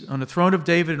peace on the throne of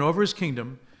David and over his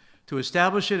kingdom, to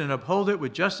establish it and uphold it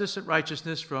with justice and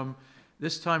righteousness from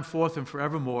this time forth and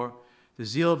forevermore. The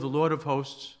zeal of the Lord of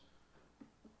hosts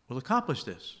will accomplish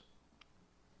this."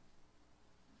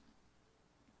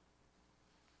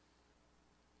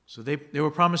 So they were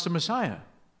promised a Messiah.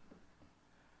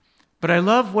 But I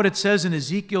love what it says in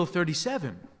Ezekiel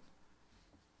 37.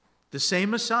 The same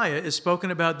Messiah is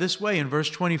spoken about this way in verse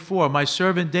 24. "My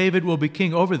servant David will be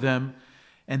king over them,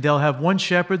 and they'll have one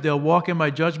shepherd. They'll walk in my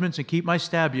judgments and keep my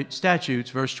statutes."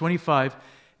 Verse 25,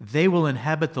 "They will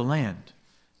inhabit the land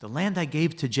I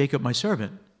gave to Jacob my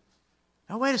servant."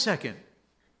 Now wait a second.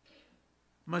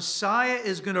 Messiah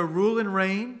is going to rule and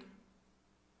reign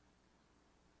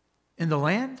in the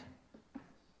land?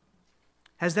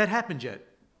 Has that happened yet?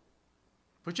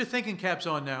 Put your thinking caps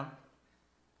on now.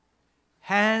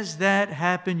 Has that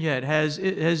happened yet?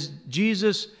 Has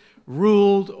Jesus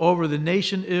ruled over the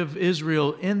nation of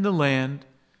Israel in the land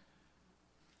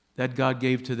that God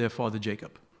gave to their father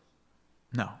Jacob?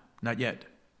 No, not yet.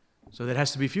 So that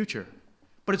has to be future.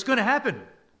 But it's going to happen.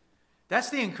 That's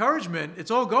the encouragement.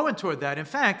 It's all going toward that. In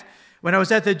fact, when I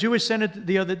was at the Jewish Senate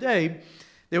the other day,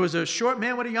 there was a short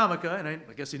man with a yarmulke, and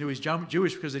I guess he knew he's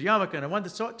Jewish because of the yarmulke, and I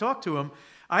wanted to talk to him.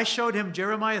 I showed him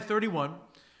Jeremiah 31,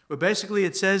 where basically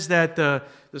it says that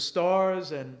the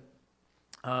stars and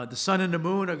the sun and the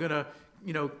moon are going to,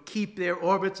 keep their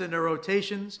orbits and their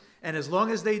rotations, and as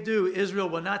long as they do, Israel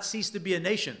will not cease to be a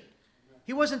nation.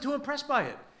 He wasn't too impressed by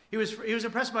it. He was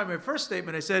impressed by my first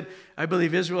statement. I said, I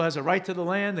believe Israel has a right to the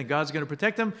land, and God's going to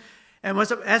protect them. And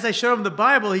as I showed him the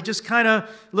Bible, he just kind of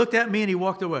looked at me and he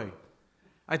walked away.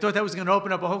 I thought that was going to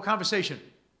open up a whole conversation.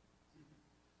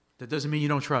 That doesn't mean you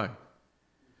don't try.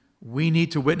 We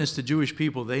need to witness to Jewish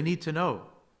people. They need to know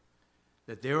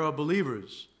that there are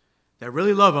believers that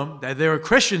really love them, that there are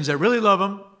Christians that really love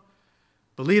them,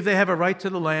 believe they have a right to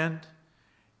the land,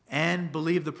 and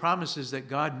believe the promises that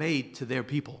God made to their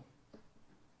people.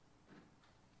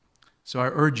 So I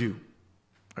urge you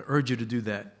to do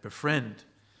that. Befriend.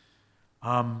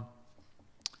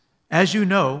 As you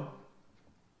know,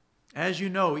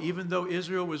 even though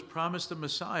Israel was promised a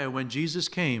Messiah, when Jesus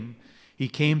came, he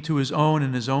came to his own,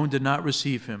 and his own did not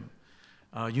receive him.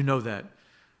 You know that.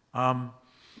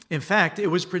 In fact, it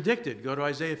was predicted. Go to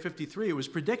Isaiah 53. It was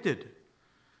predicted.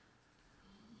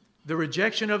 The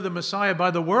rejection of the Messiah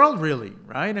by the world, really,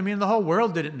 right? I mean, the whole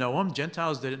world didn't know him.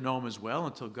 Gentiles didn't know him as well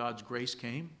until God's grace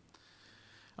came.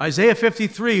 Isaiah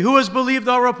 53, "Who has believed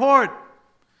our report?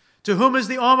 To whom has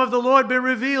the arm of the Lord been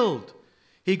revealed?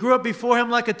 He grew up before him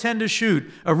like a tender shoot,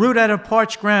 a root out of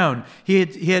parched ground. He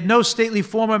had no stately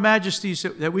form or majesty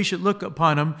that we should look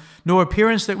upon him, nor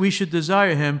appearance that we should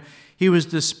desire him. He was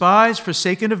despised,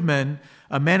 forsaken of men,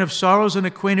 a man of sorrows and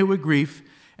acquainted with grief,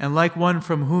 and like one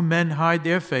from whom men hide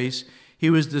their face.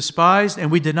 He was despised, and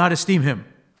we did not esteem him."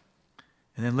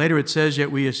 And then later it says,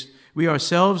 "Yet we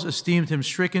ourselves esteemed him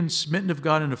stricken, smitten of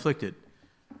God, and afflicted."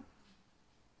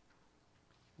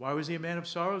 Why was he a man of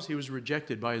sorrows? He was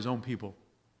rejected by his own people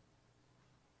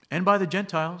and by the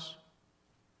Gentiles.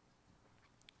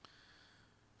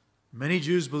 Many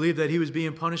Jews believed that he was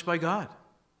being punished by God.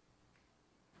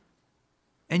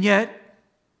 And yet,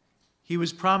 he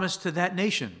was promised to that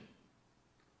nation.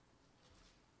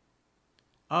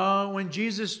 When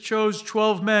Jesus chose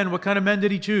 12 men, what kind of men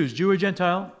did he choose? Jew or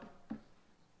Gentile?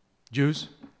 Jews.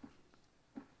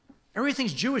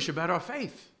 Everything's Jewish about our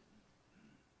faith.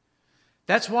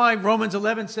 That's why Romans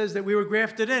 11 says that we were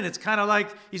grafted in. It's kind of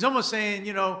like, he's almost saying,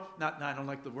 I don't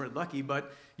like the word lucky,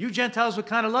 but you Gentiles were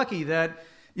kind of lucky that,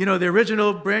 the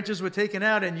original branches were taken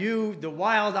out and you, the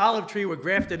wild olive tree, were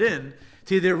grafted in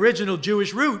to the original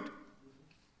Jewish root.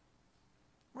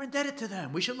 We're indebted to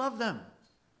them. We should love them.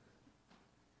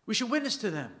 We should witness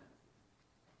to them.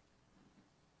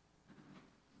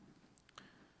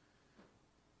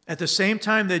 At the same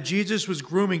time that Jesus was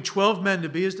grooming 12 men to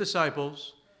be his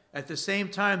disciples, at the same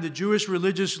time the Jewish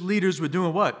religious leaders were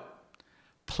doing what?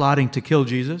 Plotting to kill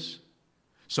Jesus.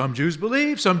 Some Jews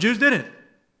believed, some Jews didn't.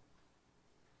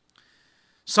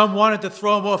 Some wanted to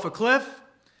throw him off a cliff.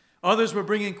 Others were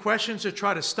bringing questions to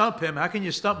try to stump him. How can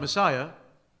you stump Messiah?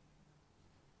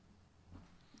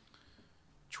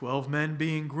 12 men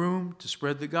being groomed to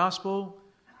spread the gospel.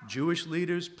 Jewish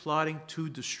leaders plotting to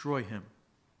destroy him.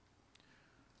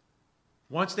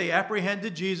 Once they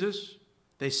apprehended Jesus,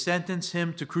 they sentenced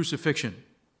him to crucifixion.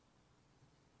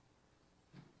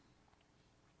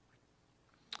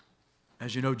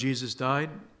 As you know, Jesus died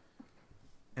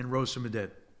and rose from the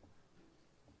dead.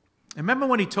 And remember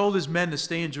when he told his men to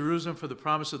stay in Jerusalem for the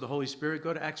promise of the Holy Spirit?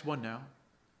 Go to Acts 1 now.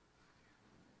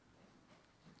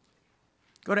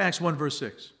 Go to Acts 1, verse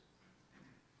 6.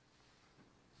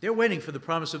 They're waiting for the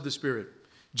promise of the Spirit.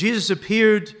 Jesus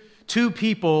appeared to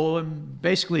people, and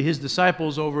basically his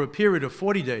disciples, over a period of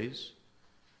 40 days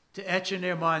to etch in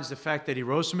their minds the fact that he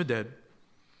rose from the dead.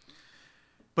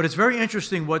 But it's very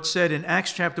interesting what's said in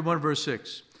Acts chapter 1, verse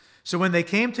 6. So when they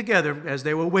came together, as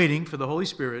they were waiting for the Holy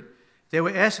Spirit, they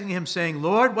were asking him, saying,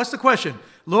 Lord, what's the question?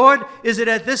 Lord, is it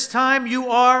at this time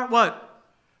you are, what?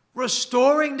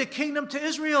 Restoring the kingdom to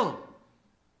Israel.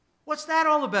 What's that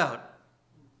all about?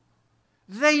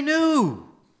 They knew.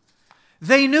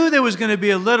 They knew there was going to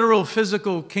be a literal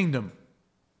physical kingdom.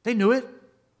 They knew it.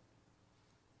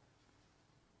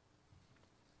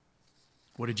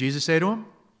 What did Jesus say to them?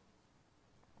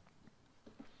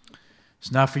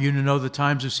 It's not for you to know the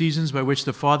times or seasons by which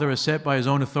the Father has set by his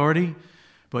own authority,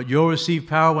 but you'll receive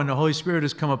power when the Holy Spirit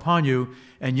has come upon you,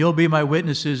 and you'll be my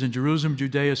witnesses in Jerusalem,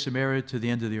 Judea, Samaria, to the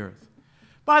end of the earth.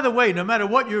 By the way, no matter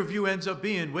what your view ends up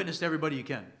being, witness to everybody you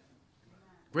can.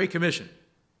 Great commission.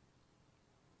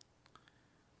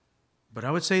 But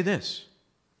I would say this.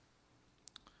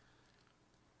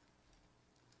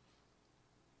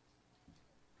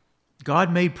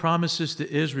 God made promises to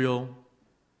Israel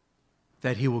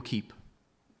that he will keep.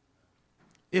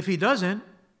 If he doesn't,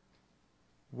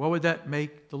 what would that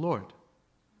make the Lord?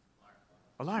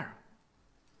 A liar.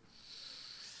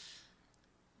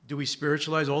 Do we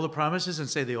spiritualize all the promises and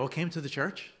say they all came to the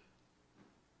church?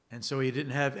 And so he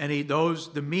didn't have any of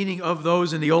those, the meaning of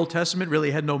those in the Old Testament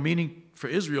really had no meaning for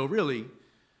Israel, really.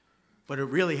 But it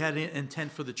really had an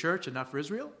intent for the church and not for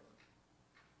Israel?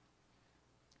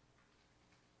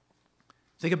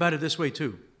 Think about it this way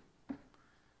too.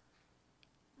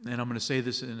 And I'm going to say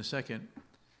this in a second.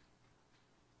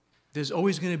 There's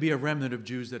always going to be a remnant of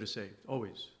Jews that are saved.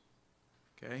 Always.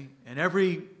 Okay? And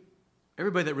everybody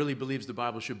that really believes the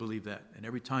Bible should believe that. And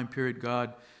every time period,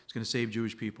 God is going to save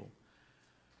Jewish people.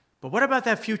 But what about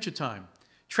that future time?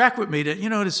 Track with me.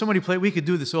 There's so many places. We could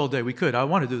do this all day. We could. I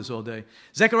want to do this all day.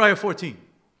 Zechariah 14.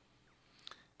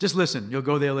 Just listen. You'll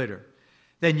go there later.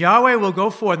 Then Yahweh will go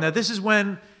forth. Now, this is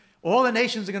when all the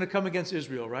nations are going to come against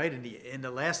Israel, right? In the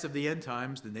last of the end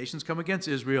times, the nations come against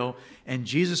Israel, and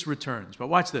Jesus returns. But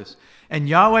watch this. And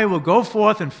Yahweh will go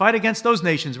forth and fight against those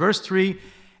nations. Verse 3,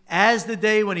 as the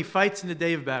day when he fights in the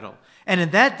day of battle. And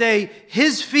in that day,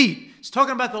 his feet, it's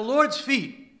talking about the Lord's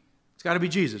feet. It's got to be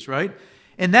Jesus, right?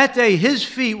 In that day, his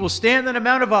feet will stand on the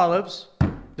Mount of Olives,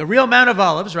 the real Mount of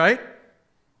Olives, right?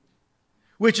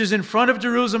 Which is in front of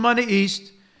Jerusalem on the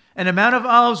east. And the Mount of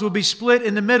Olives will be split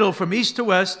in the middle from east to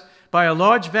west by a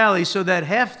large valley, so that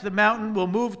half the mountain will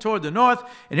move toward the north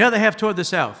and the other half toward the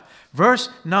south. Verse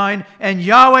 9, and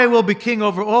Yahweh will be king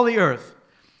over all the earth.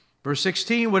 Verse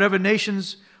 16, whatever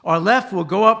nations are left will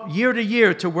go up year to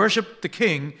year to worship the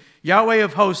king, Yahweh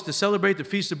of hosts, to celebrate the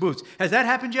Feast of Booths. Has that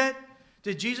happened yet?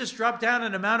 Did Jesus drop down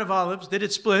on the Mount of Olives? Did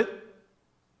it split?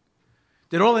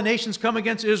 Did all the nations come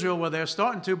against Israel? Well, they're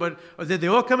starting to, but did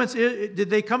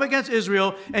they come against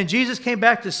Israel and Jesus came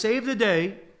back to save the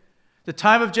day? The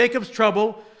time of Jacob's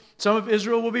trouble, some of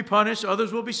Israel will be punished,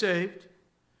 others will be saved.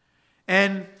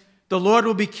 And the Lord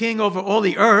will be king over all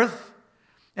the earth.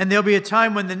 And there'll be a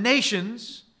time when the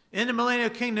nations in the millennial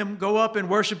kingdom go up and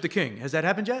worship the king. Has that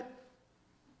happened yet?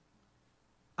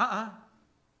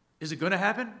 Is it going to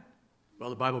happen?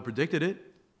 Well, the Bible predicted it.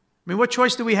 I mean, what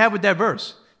choice do we have with that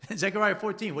verse? Zechariah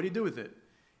 14, what do you do with it?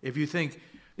 If you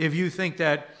think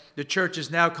that the church is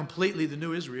now completely the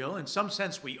new Israel, in some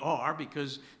sense we are,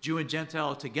 because Jew and Gentile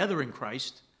are together in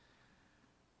Christ,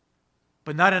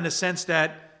 but not in the sense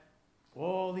that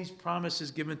all these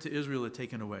promises given to Israel are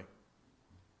taken away.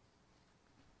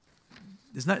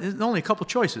 There's only a couple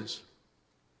choices.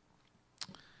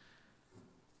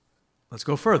 Let's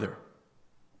go further.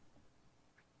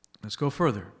 Let's go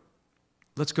further.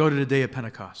 Let's go to the day of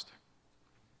Pentecost.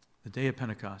 The day of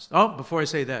Pentecost. Oh, before I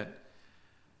say that,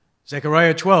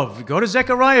 Zechariah 12. Go to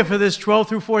Zechariah for this, 12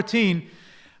 through 14.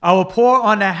 I will pour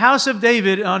on the house of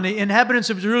David, on the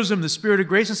inhabitants of Jerusalem, the spirit of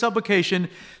grace and supplication,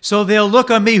 so they'll look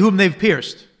on me whom they've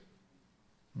pierced.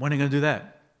 When are they going to do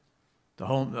that?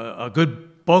 A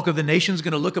good bulk of the nation is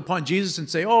going to look upon Jesus and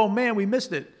say, oh man, we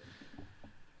missed it.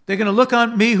 They're going to look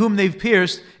on me whom they've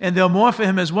pierced, and they'll mourn for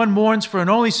him as one mourns for an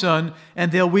only son,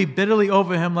 and they'll weep bitterly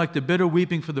over him like the bitter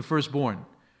weeping for the firstborn.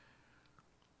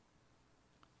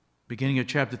 beginning of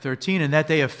chapter 13, and that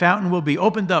day a fountain will be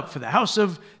opened up for the house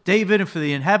of David and for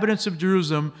the inhabitants of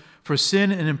Jerusalem for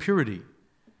sin and impurity.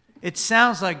 It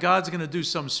sounds like God's going to do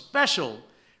some special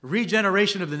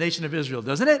regeneration of the nation of Israel,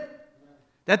 doesn't it?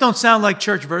 That don't sound like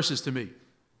church verses to me.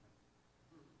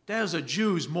 Those are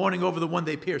Jews mourning over the one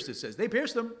they pierced, it says. They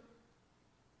pierced him.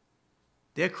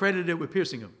 They're credited with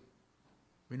piercing him.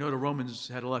 We know the Romans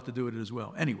had a lot to do with it as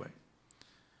well. Anyway.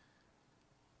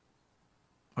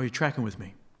 Are you tracking with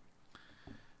me?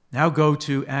 Now go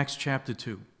to Acts chapter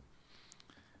 2.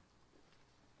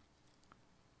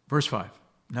 Verse 5.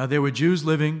 Now there were Jews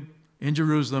living in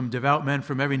Jerusalem, devout men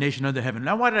from every nation under heaven.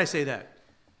 Now why did I say that?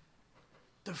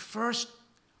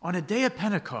 On a day of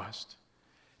Pentecost,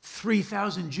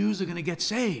 3,000 Jews are going to get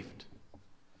saved.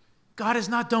 God is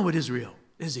not done with Israel,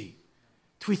 is he?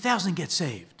 3,000 get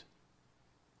saved.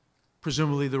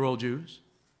 Presumably they're all Jews.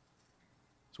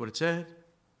 That's what it said.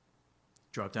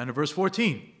 Drop down to verse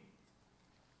 14.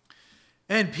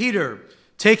 And Peter,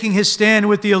 taking his stand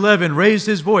with the 11, raised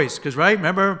his voice. Because, right,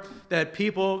 remember that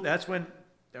people, that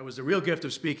was the real gift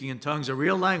of speaking in tongues, a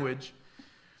real language.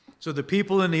 So the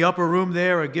people in the upper room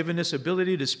there are given this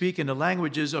ability to speak in the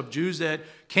languages of Jews that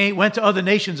went to other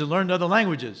nations and learned other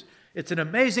languages. It's an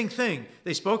amazing thing.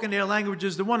 They spoke in their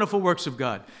languages, the wonderful works of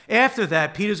God. After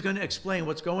that, Peter's going to explain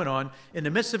what's going on. In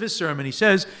the midst of his sermon, he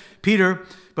says, Peter,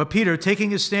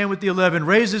 taking his stand with the 11,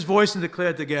 raised his voice and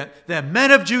declared to that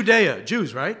men of Judea,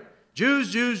 Jews, right?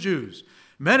 Jews.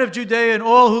 Men of Judea and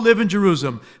all who live in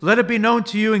Jerusalem, let it be known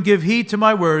to you and give heed to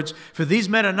my words, for these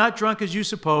men are not drunk as you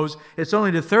suppose. It's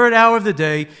only the third hour of the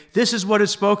day. This is what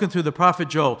is spoken through the prophet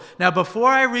Joel. Now, before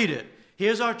I read it,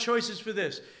 here's our choices for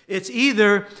this. It's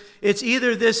either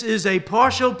this is a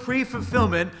partial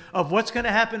pre-fulfillment of what's going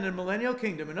to happen in the millennial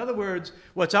kingdom. In other words,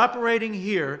 what's operating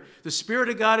here, the Spirit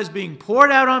of God is being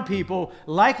poured out on people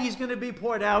like he's going to be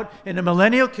poured out in the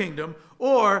millennial kingdom,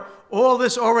 or all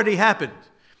this already happened.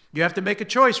 You have to make a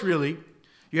choice, really.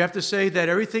 You have to say that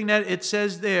everything that it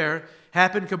says there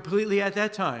happened completely at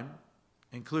that time,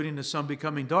 including the sun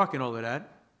becoming dark and all of that.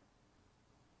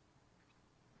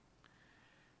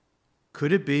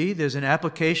 Could it be there's an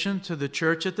application to the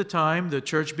church at the time, the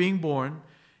church being born,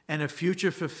 and a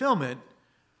future fulfillment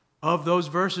of those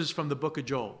verses from the book of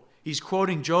Joel? He's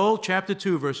quoting Joel chapter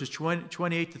 2, verses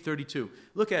 28 to 32.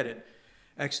 Look at it.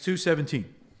 Acts 2:17.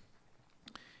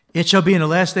 It shall be in the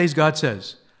last days, God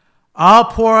says, I'll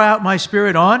pour out my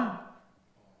spirit on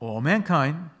all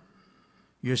mankind.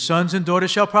 Your sons and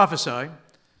daughters shall prophesy.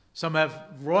 Some have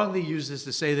wrongly used this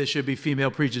to say there should be female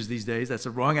preachers these days. That's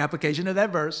a wrong application of that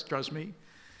verse, trust me.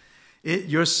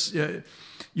 Your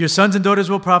sons and daughters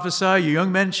will prophesy. Your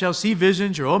young men shall see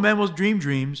visions. Your old men will dream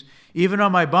dreams. Even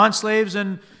on my bondslaves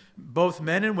and both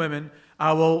men and women,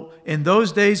 I will in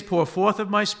those days pour forth of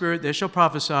my spirit. They shall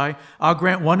prophesy. I'll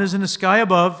grant wonders in the sky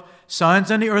above,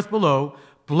 signs on the earth below,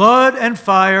 blood and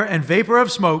fire and vapor of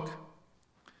smoke.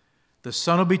 The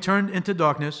sun will be turned into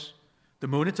darkness, the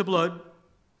moon into blood,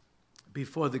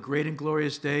 before the great and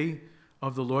glorious day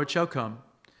of the Lord shall come.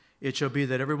 It shall be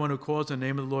that everyone who calls the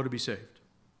name of the Lord will be saved.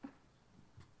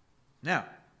 Now,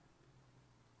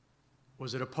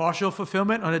 was it a partial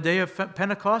fulfillment on the day of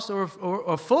Pentecost or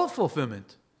a full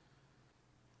fulfillment?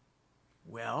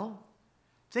 Well,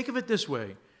 think of it this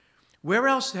way. Where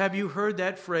else have you heard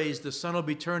that phrase, the sun will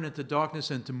be turned into darkness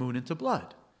and the moon into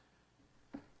blood?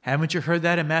 Haven't you heard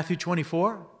that in Matthew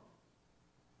 24?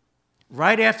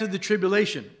 Right after the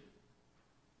tribulation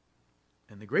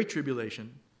and the great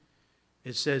tribulation,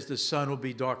 it says the sun will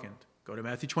be darkened. Go to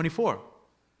Matthew 24.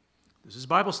 This is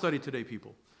Bible study today,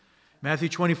 people. Matthew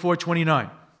 24:29.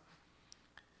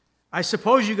 I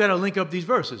suppose you got to link up these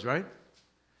verses, right?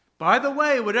 By the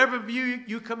way, whatever view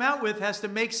you come out with has to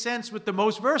make sense with the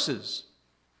most verses.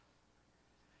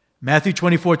 Matthew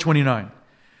 24:29.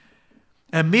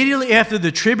 Immediately after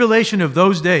the tribulation of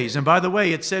those days, and by the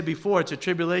way, it said before, it's a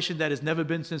tribulation that has never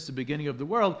been since the beginning of the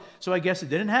world, so I guess it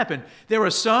didn't happen. There are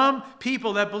some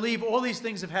people that believe all these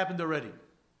things have happened already.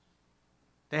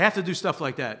 They have to do stuff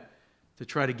like that to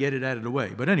try to get it out of the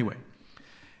way. But anyway,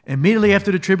 immediately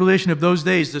after the tribulation of those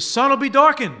days, the sun will be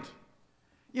darkened.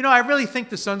 You know, I really think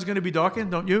the sun's going to be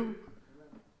darkened, don't you?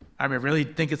 I mean, I really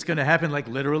think it's going to happen, like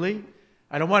literally.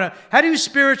 I don't want to. How do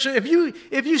you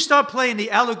if you start playing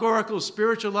the allegorical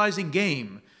spiritualizing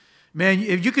game, man,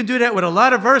 if you can do that with a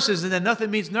lot of verses and then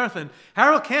nothing means nothing.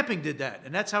 Harold Camping did that,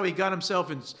 and that's how he got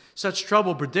himself in such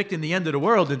trouble predicting the end of the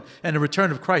world and the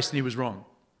return of Christ, and he was wrong.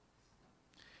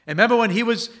 And remember when he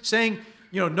was saying,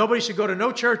 nobody should go to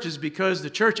no churches because the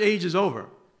church age is over.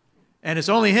 And it's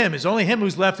only him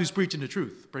who's left who's preaching the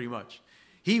truth, pretty much.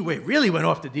 He really went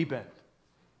off the deep end.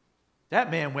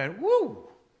 That man went, woo!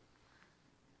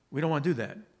 We don't want to do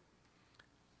that.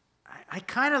 I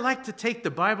kind of like to take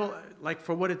the Bible like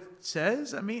for what it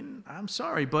says. I mean, I'm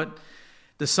sorry, but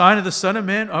the sign of the Son of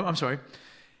Man,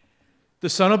 the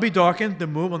sun will be darkened, the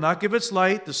moon will not give its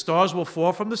light, the stars will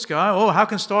fall from the sky. Oh, how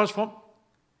can stars fall?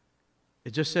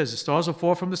 It just says the stars will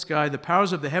fall from the sky, the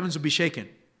powers of the heavens will be shaken.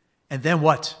 And then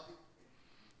what?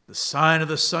 The sign of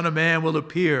the Son of Man will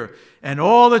appear, and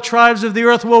all the tribes of the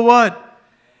earth will what?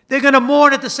 They're going to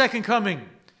mourn at the second coming,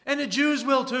 and the Jews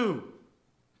will too.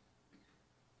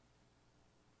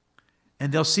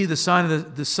 And they'll see the sign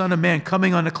of the Son of Man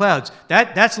coming on the clouds.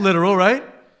 That's literal, right?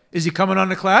 Is he coming on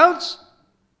the clouds?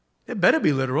 It better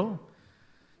be literal.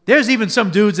 There's even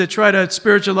some dudes that try to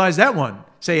spiritualize that one,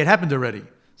 say it happened already.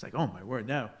 It's like, oh my word,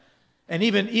 now. And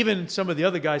even some of the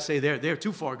other guys say they're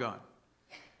too far gone.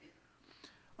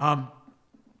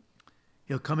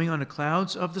 He'll coming on the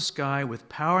clouds of the sky with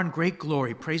power and great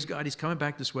glory. Praise God, he's coming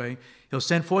back this way. He'll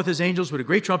send forth his angels with a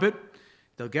great trumpet.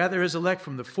 They'll gather his elect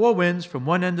from the four winds, from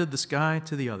one end of the sky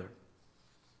to the other.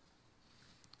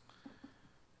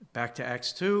 Back to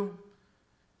Acts 2.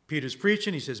 Peter's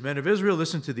preaching. He says, men of Israel,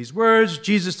 listen to these words.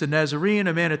 Jesus the Nazarene,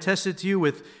 a man attested to you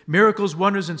with miracles,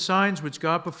 wonders, and signs which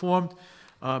God performed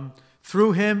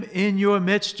through him in your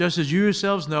midst, just as you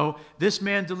yourselves know. This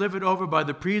man delivered over by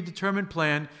the predetermined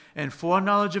plan and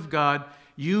foreknowledge of God,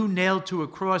 you nailed to a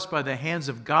cross by the hands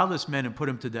of godless men and put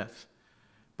him to death.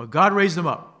 But God raised him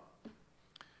up,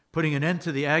 putting an end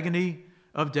to the agony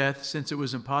of death, since it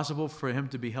was impossible for him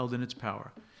to be held in its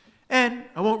power. And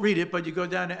I won't read it, but you go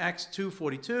down to Acts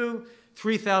 2:42,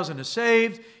 3,000 are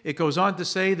saved. It goes on to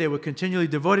say they were continually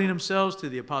devoting themselves to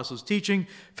the apostles' teaching,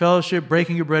 fellowship,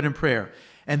 breaking of bread, and prayer.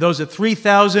 And those are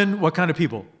 3,000, what kind of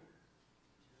people?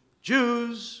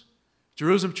 Jews.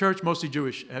 Jerusalem church, mostly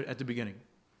Jewish at the beginning.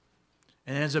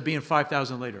 And it ends up being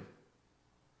 5,000 later.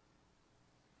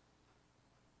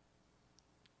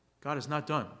 God is not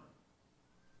done.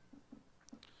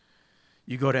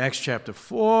 You go to Acts chapter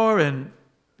 4, and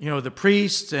the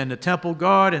priests and the temple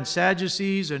guard and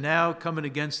Sadducees are now coming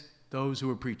against those who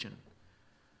are preaching.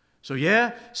 So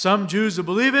yeah, some Jews are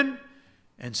believing,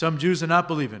 and some Jews are not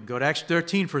believing. Go to Acts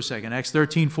 13 for a second, Acts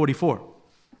 13:44.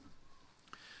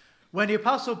 When the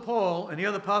Apostle Paul and the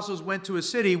other apostles went to a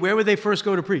city, where would they first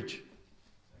go to preach?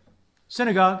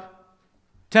 Synagogue,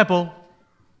 temple.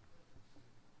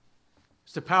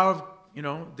 It's the power of,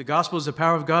 the gospel is the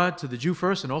power of God to the Jew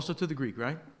first and also to the Greek,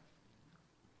 right?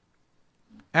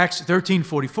 Acts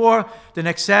 13:44, the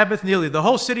next Sabbath, nearly the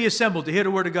whole city assembled to hear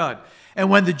the word of God. And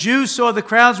when the Jews saw the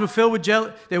crowds were filled with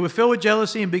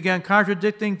jealousy and began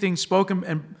contradicting things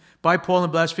spoken by Paul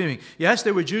and blaspheming. Yes,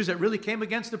 there were Jews that really came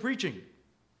against the preaching.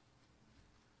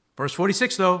 Verse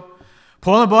 46, though,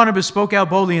 Paul and Barnabas spoke out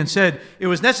boldly and said, it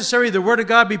was necessary the word of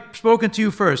God be spoken to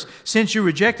you first. Since you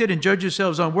rejected and judged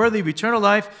yourselves unworthy of eternal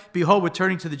life, behold, we're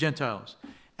turning to the Gentiles.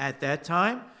 At that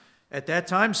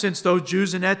time, since those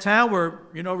Jews in that town were,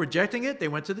 rejecting it, they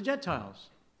went to the Gentiles.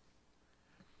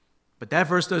 But that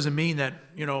verse doesn't mean that,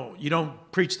 you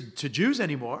don't preach to Jews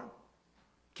anymore.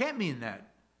 Can't mean that.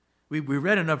 We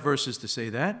read enough verses to say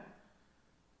that.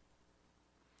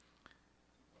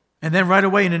 And then right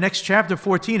away in the next chapter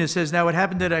 14, it says, now it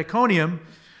happened at Iconium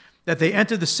that they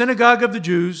entered the synagogue of the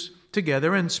Jews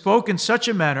together and spoke in such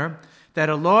a manner that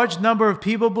a large number of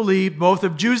people believed, both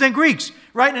of Jews and Greeks.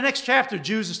 Right in the next chapter,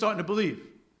 Jews are starting to believe.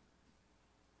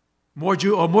 More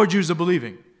Jews are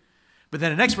believing. But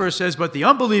then the next verse says, but the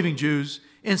unbelieving Jews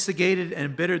instigated and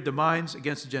embittered the minds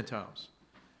against the Gentiles.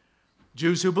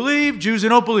 Jews who believe, Jews who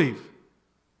don't believe.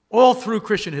 All through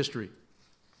Christian history.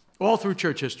 All through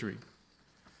church history.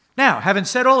 Now, having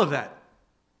said all of that,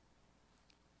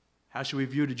 how should we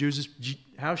view the Jews?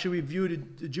 How should we view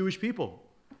the Jewish people?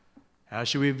 How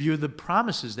should we view the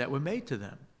promises that were made to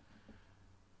them?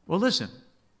 Well, listen.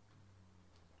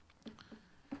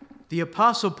 The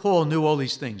Apostle Paul knew all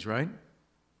these things, right?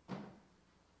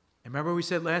 And remember we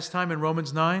said last time in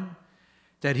Romans 9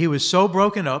 that he was so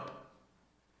broken up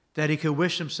that he could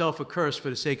wish himself a curse for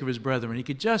the sake of his brethren. He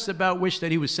could just about wish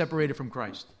that he was separated from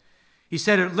Christ. He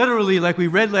said it literally like we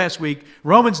read last week,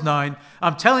 Romans 9,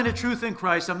 I'm telling the truth in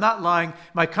Christ, I'm not lying.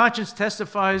 My conscience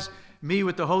testifies me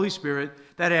with the Holy Spirit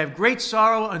that I have great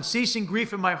sorrow, unceasing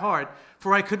grief in my heart,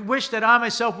 for I could wish that I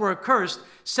myself were accursed,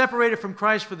 separated from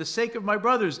Christ for the sake of my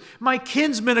brothers, my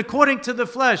kinsmen according to the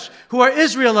flesh, who are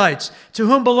Israelites, to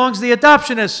whom belongs the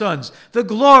adoption as sons, the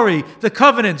glory, the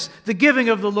covenants, the giving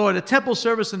of the Lord, the temple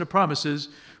service and the promises,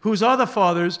 whose are the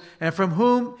fathers, and from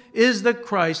whom is the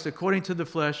Christ according to the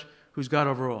flesh, who's God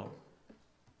over all.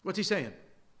 What's he saying?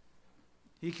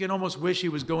 He can almost wish he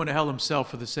was going to hell himself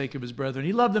for the sake of his brethren.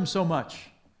 He loved them so much.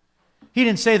 He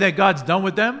didn't say that God's done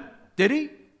with them, did he?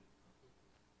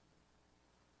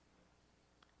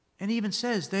 And he even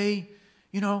says they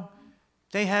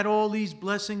had all these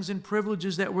blessings and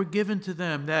privileges that were given to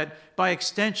them that by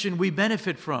extension we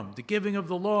benefit from. The giving of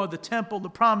the law, the temple, the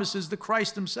promises, the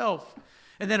Christ himself.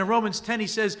 And then in Romans 10 he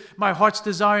says, my heart's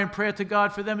desire and prayer to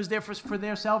God for them is there for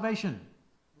their salvation.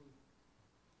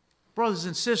 Brothers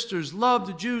and sisters, love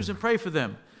the Jews and pray for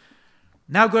them.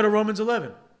 Now go to Romans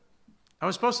 11. I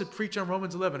was supposed to preach on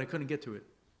Romans 11. I couldn't get to it.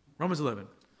 Romans 11.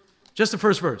 Just the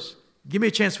first verse. Give me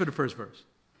a chance for the first verse.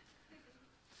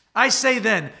 I say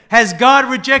then, has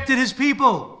God rejected his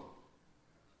people?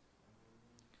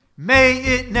 May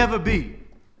it never be.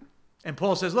 And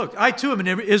Paul says, look, I too am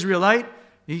an Israelite.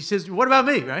 He says, what about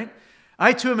me, right?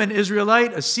 I too am an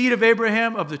Israelite, a seed of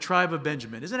Abraham of the tribe of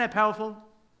Benjamin. Isn't that powerful?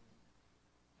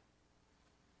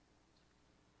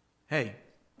 Hey,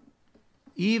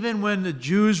 even when the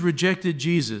Jews rejected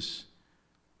Jesus,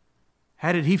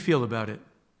 how did he feel about it?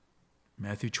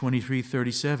 Matthew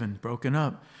 23:37, broken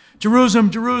up. Jerusalem,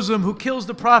 Jerusalem, who kills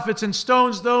the prophets and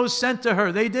stones those sent to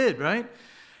her. They did, right?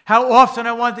 How often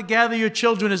I want to gather your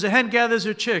children as a hen gathers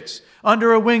her chicks under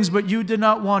her wings, but you did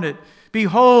not want it.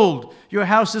 Behold, your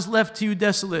house is left to you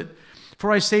desolate.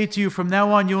 For I say to you, from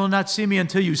now on you will not see me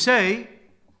until you say,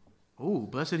 oh,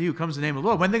 blessed he who comes in the name of the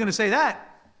Lord. When are they going to say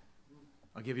that?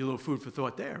 I'll give you a little food for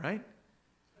thought there, right?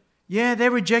 Yeah, they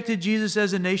rejected Jesus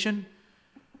as a nation,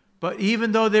 but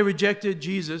even though they rejected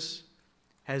Jesus,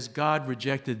 has God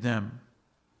rejected them?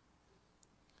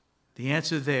 The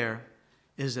answer there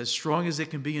is as strong as it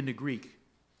can be in the Greek.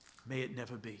 May it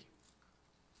never be.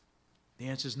 The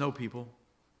answer is no, people.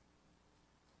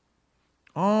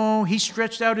 Oh, he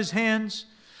stretched out his hands.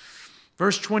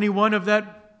 Verse 21 of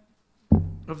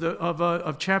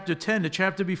chapter 10, the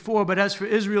chapter before. But as for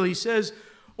Israel, he says,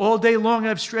 all day long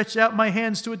I've stretched out my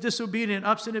hands to a disobedient,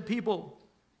 obstinate people.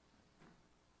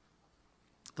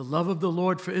 The love of the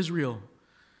Lord for Israel.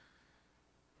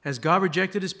 Has God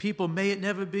rejected his people? May it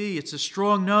never be. It's a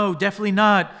strong no, definitely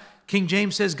not. King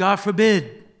James says, God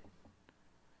forbid.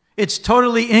 It's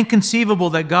totally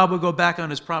inconceivable that God will go back on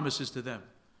his promises to them.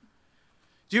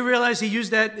 Do you realize he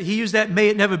used that may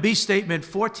it never be statement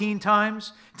 14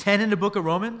 times, 10 in the book of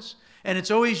Romans? And it's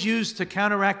always used to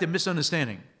counteract a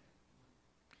misunderstanding.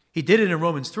 He did it in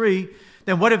Romans 3.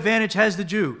 Then what advantage has the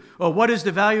Jew? Or what is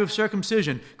the value of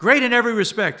circumcision? Great in every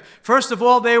respect. First of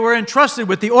all, they were entrusted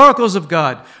with the oracles of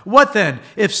God. What then?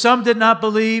 If some did not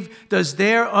believe, does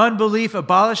their unbelief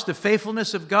abolish the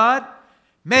faithfulness of God?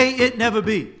 May it never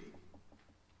be.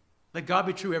 Let God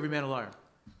be true, every man a liar.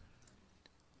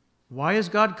 Why is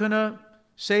God going to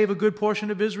save a good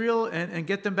portion of Israel and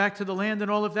get them back to the land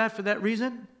and all of that for that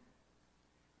reason?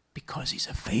 Because he's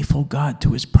a faithful God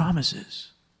to his promises.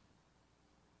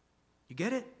 You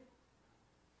get it?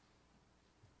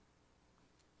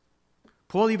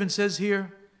 Paul even says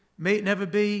here, may it never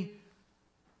be,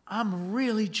 I'm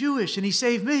really Jewish and he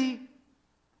saved me.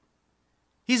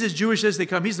 He's as Jewish as they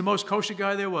come. He's the most kosher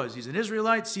guy there was. He's an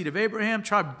Israelite, seed of Abraham,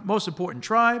 most important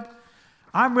tribe.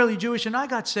 I'm really Jewish and I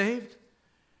got saved.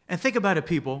 And think about it,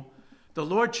 people. The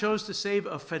Lord chose to save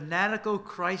a fanatical,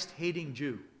 Christ-hating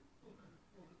Jew.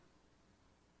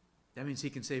 That means he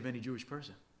can save any Jewish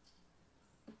person.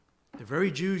 The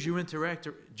very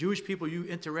Jewish people you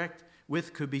interact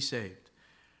with could be saved.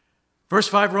 Verse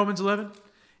 5, Romans 11.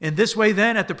 In this way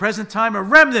then, at the present time, a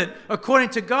remnant, according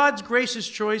to God's gracious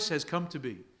choice, has come to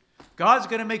be. God's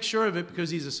going to make sure of it because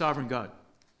he's a sovereign God.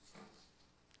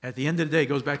 At the end of the day, it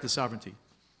goes back to sovereignty.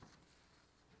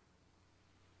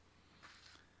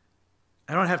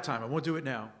 I don't have time. I won't do it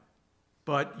now.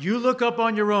 But you look up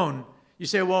on your own. You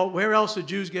say, well, where else are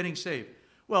Jews getting saved?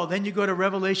 Well, then you go to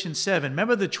Revelation 7.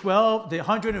 Remember the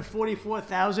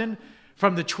 144,000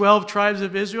 from the 12 tribes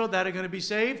of Israel that are going to be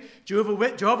saved?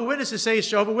 Jehovah's Witnesses say it's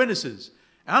Jehovah's Witnesses.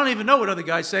 I don't even know what other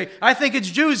guys say. I think it's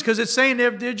Jews because it's saying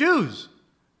they're Jews.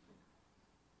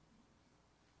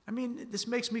 I mean, this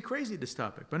makes me crazy, this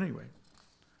topic. But anyway,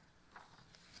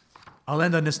 I'll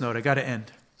end on this note. I got to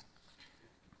end.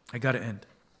 I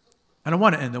don't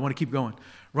want to end. I want to keep going.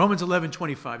 Romans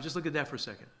 11:25. Just look at that for a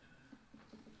second.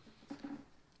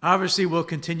 Obviously, we'll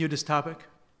continue this topic.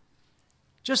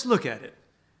 Just look at it.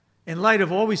 In light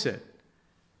of all we said,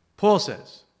 Paul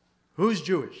says, who's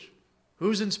Jewish?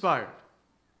 Who's inspired?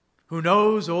 Who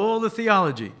knows all the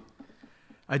theology?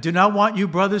 I do not want you,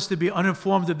 brothers, to be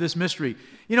uninformed of this mystery.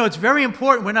 You know, it's very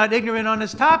important we're not ignorant on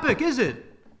this topic, is it?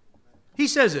 He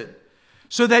says it.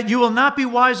 So that you will not be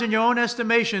wise in your own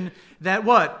estimation that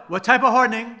what? What type of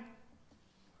hardening?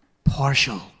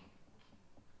 Partial.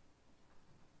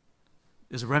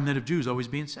 There's a remnant of Jews always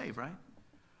being saved, right?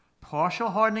 Partial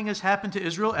hardening has happened to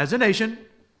Israel as a nation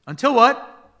until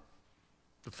what?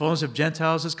 The fullness of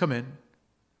Gentiles has come in.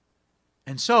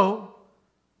 And so,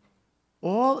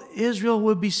 all Israel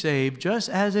will be saved, just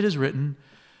as it is written,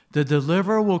 the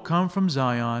deliverer will come from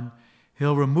Zion,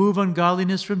 he'll remove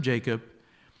ungodliness from Jacob,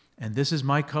 and this is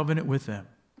my covenant with them.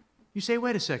 You say,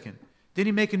 wait a second, did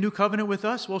he make a new covenant with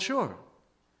us? Well, sure.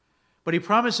 But he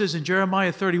promises in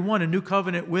Jeremiah 31 a new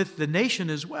covenant with the nation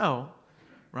as well,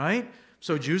 right?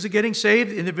 So Jews are getting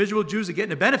saved, individual Jews are getting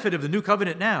the benefit of the new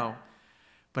covenant now.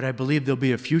 But I believe there'll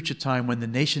be a future time when the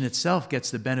nation itself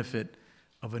gets the benefit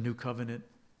of a new covenant,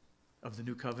 of the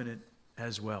new covenant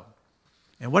as well.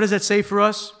 And what does that say for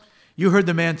us? You heard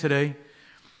the man today.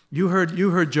 You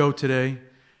heard Joe today.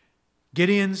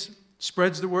 Gideon's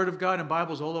spreads the word of God in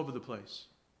Bibles all over the place.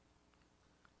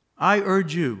 I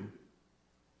urge you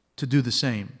to do the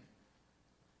same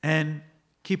and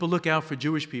keep a lookout for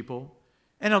Jewish people.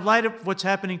 And in light of what's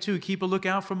happening too, keep a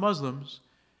lookout for Muslims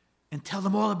and tell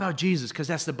them all about Jesus, because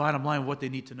that's the bottom line of what they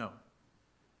need to know.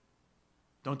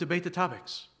 Don't debate the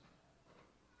topics.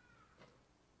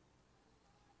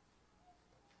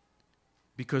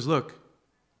 Because look,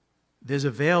 there's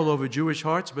a veil over Jewish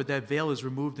hearts, but that veil is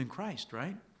removed in Christ,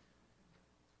 right?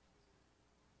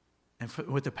 And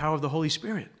with the power of the Holy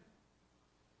Spirit.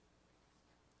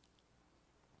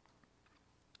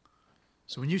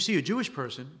 So when you see a Jewish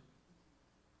person,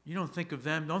 you don't think of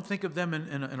them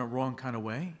in a wrong kind of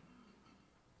way.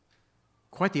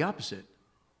 Quite the opposite.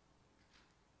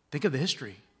 Think of the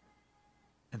history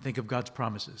and think of God's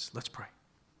promises. Let's pray.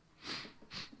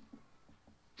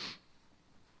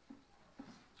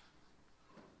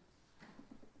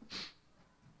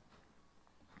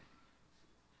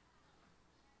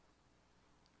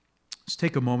 Let's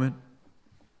take a moment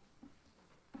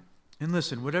and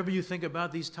listen. Whatever you think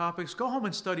about these topics, go home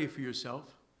and study for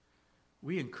yourself.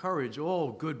 We encourage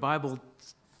all good Bible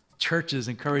churches,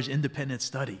 encourage independent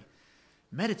study.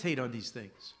 Meditate on these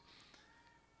things.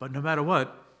 But no matter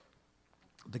what,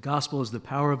 the gospel is the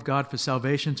power of God for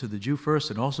salvation to the Jew first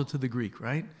and also to the Greek,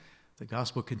 right? The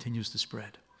gospel continues to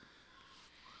spread.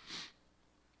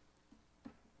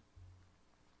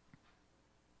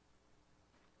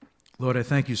 Lord, I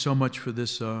thank you so much for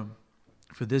this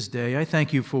day. I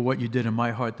thank you for what you did in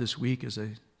my heart this week as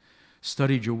I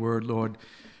studied your word, Lord.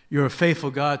 You're a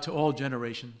faithful God to all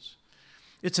generations.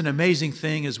 It's an amazing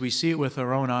thing as we see it with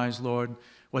our own eyes, Lord.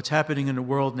 What's happening in the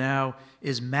world now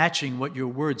is matching what your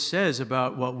word says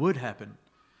about what would happen.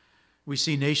 We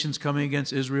see nations coming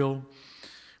against Israel.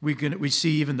 We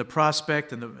see even the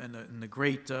prospect and the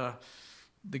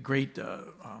great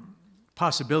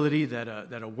possibility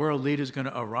that a world leader is going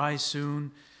to arise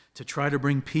soon to try to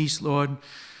bring peace, Lord.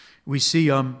 We see,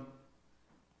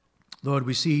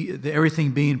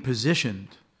 everything being positioned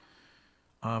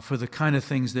for the kind of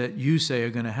things that you say are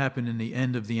going to happen in the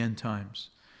end of the end times.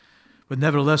 But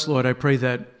nevertheless, Lord, I pray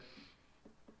that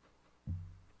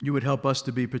you would help us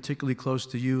to be particularly close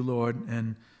to you, Lord,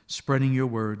 and spreading your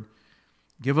word.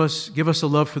 Give us a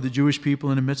love for the Jewish people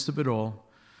in the midst of it all.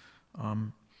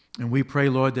 And we pray,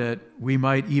 Lord, that we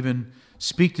might even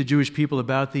speak to Jewish people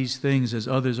about these things as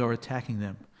others are attacking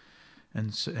them.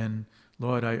 And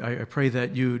Lord, I pray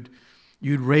that you'd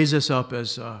raise us up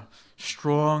as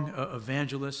strong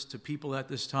evangelists to people at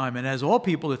this time. And as all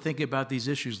people are thinking about these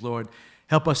issues, Lord,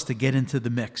 help us to get into the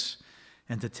mix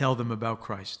and to tell them about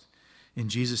Christ. In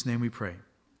Jesus' name we pray.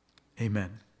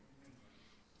 Amen.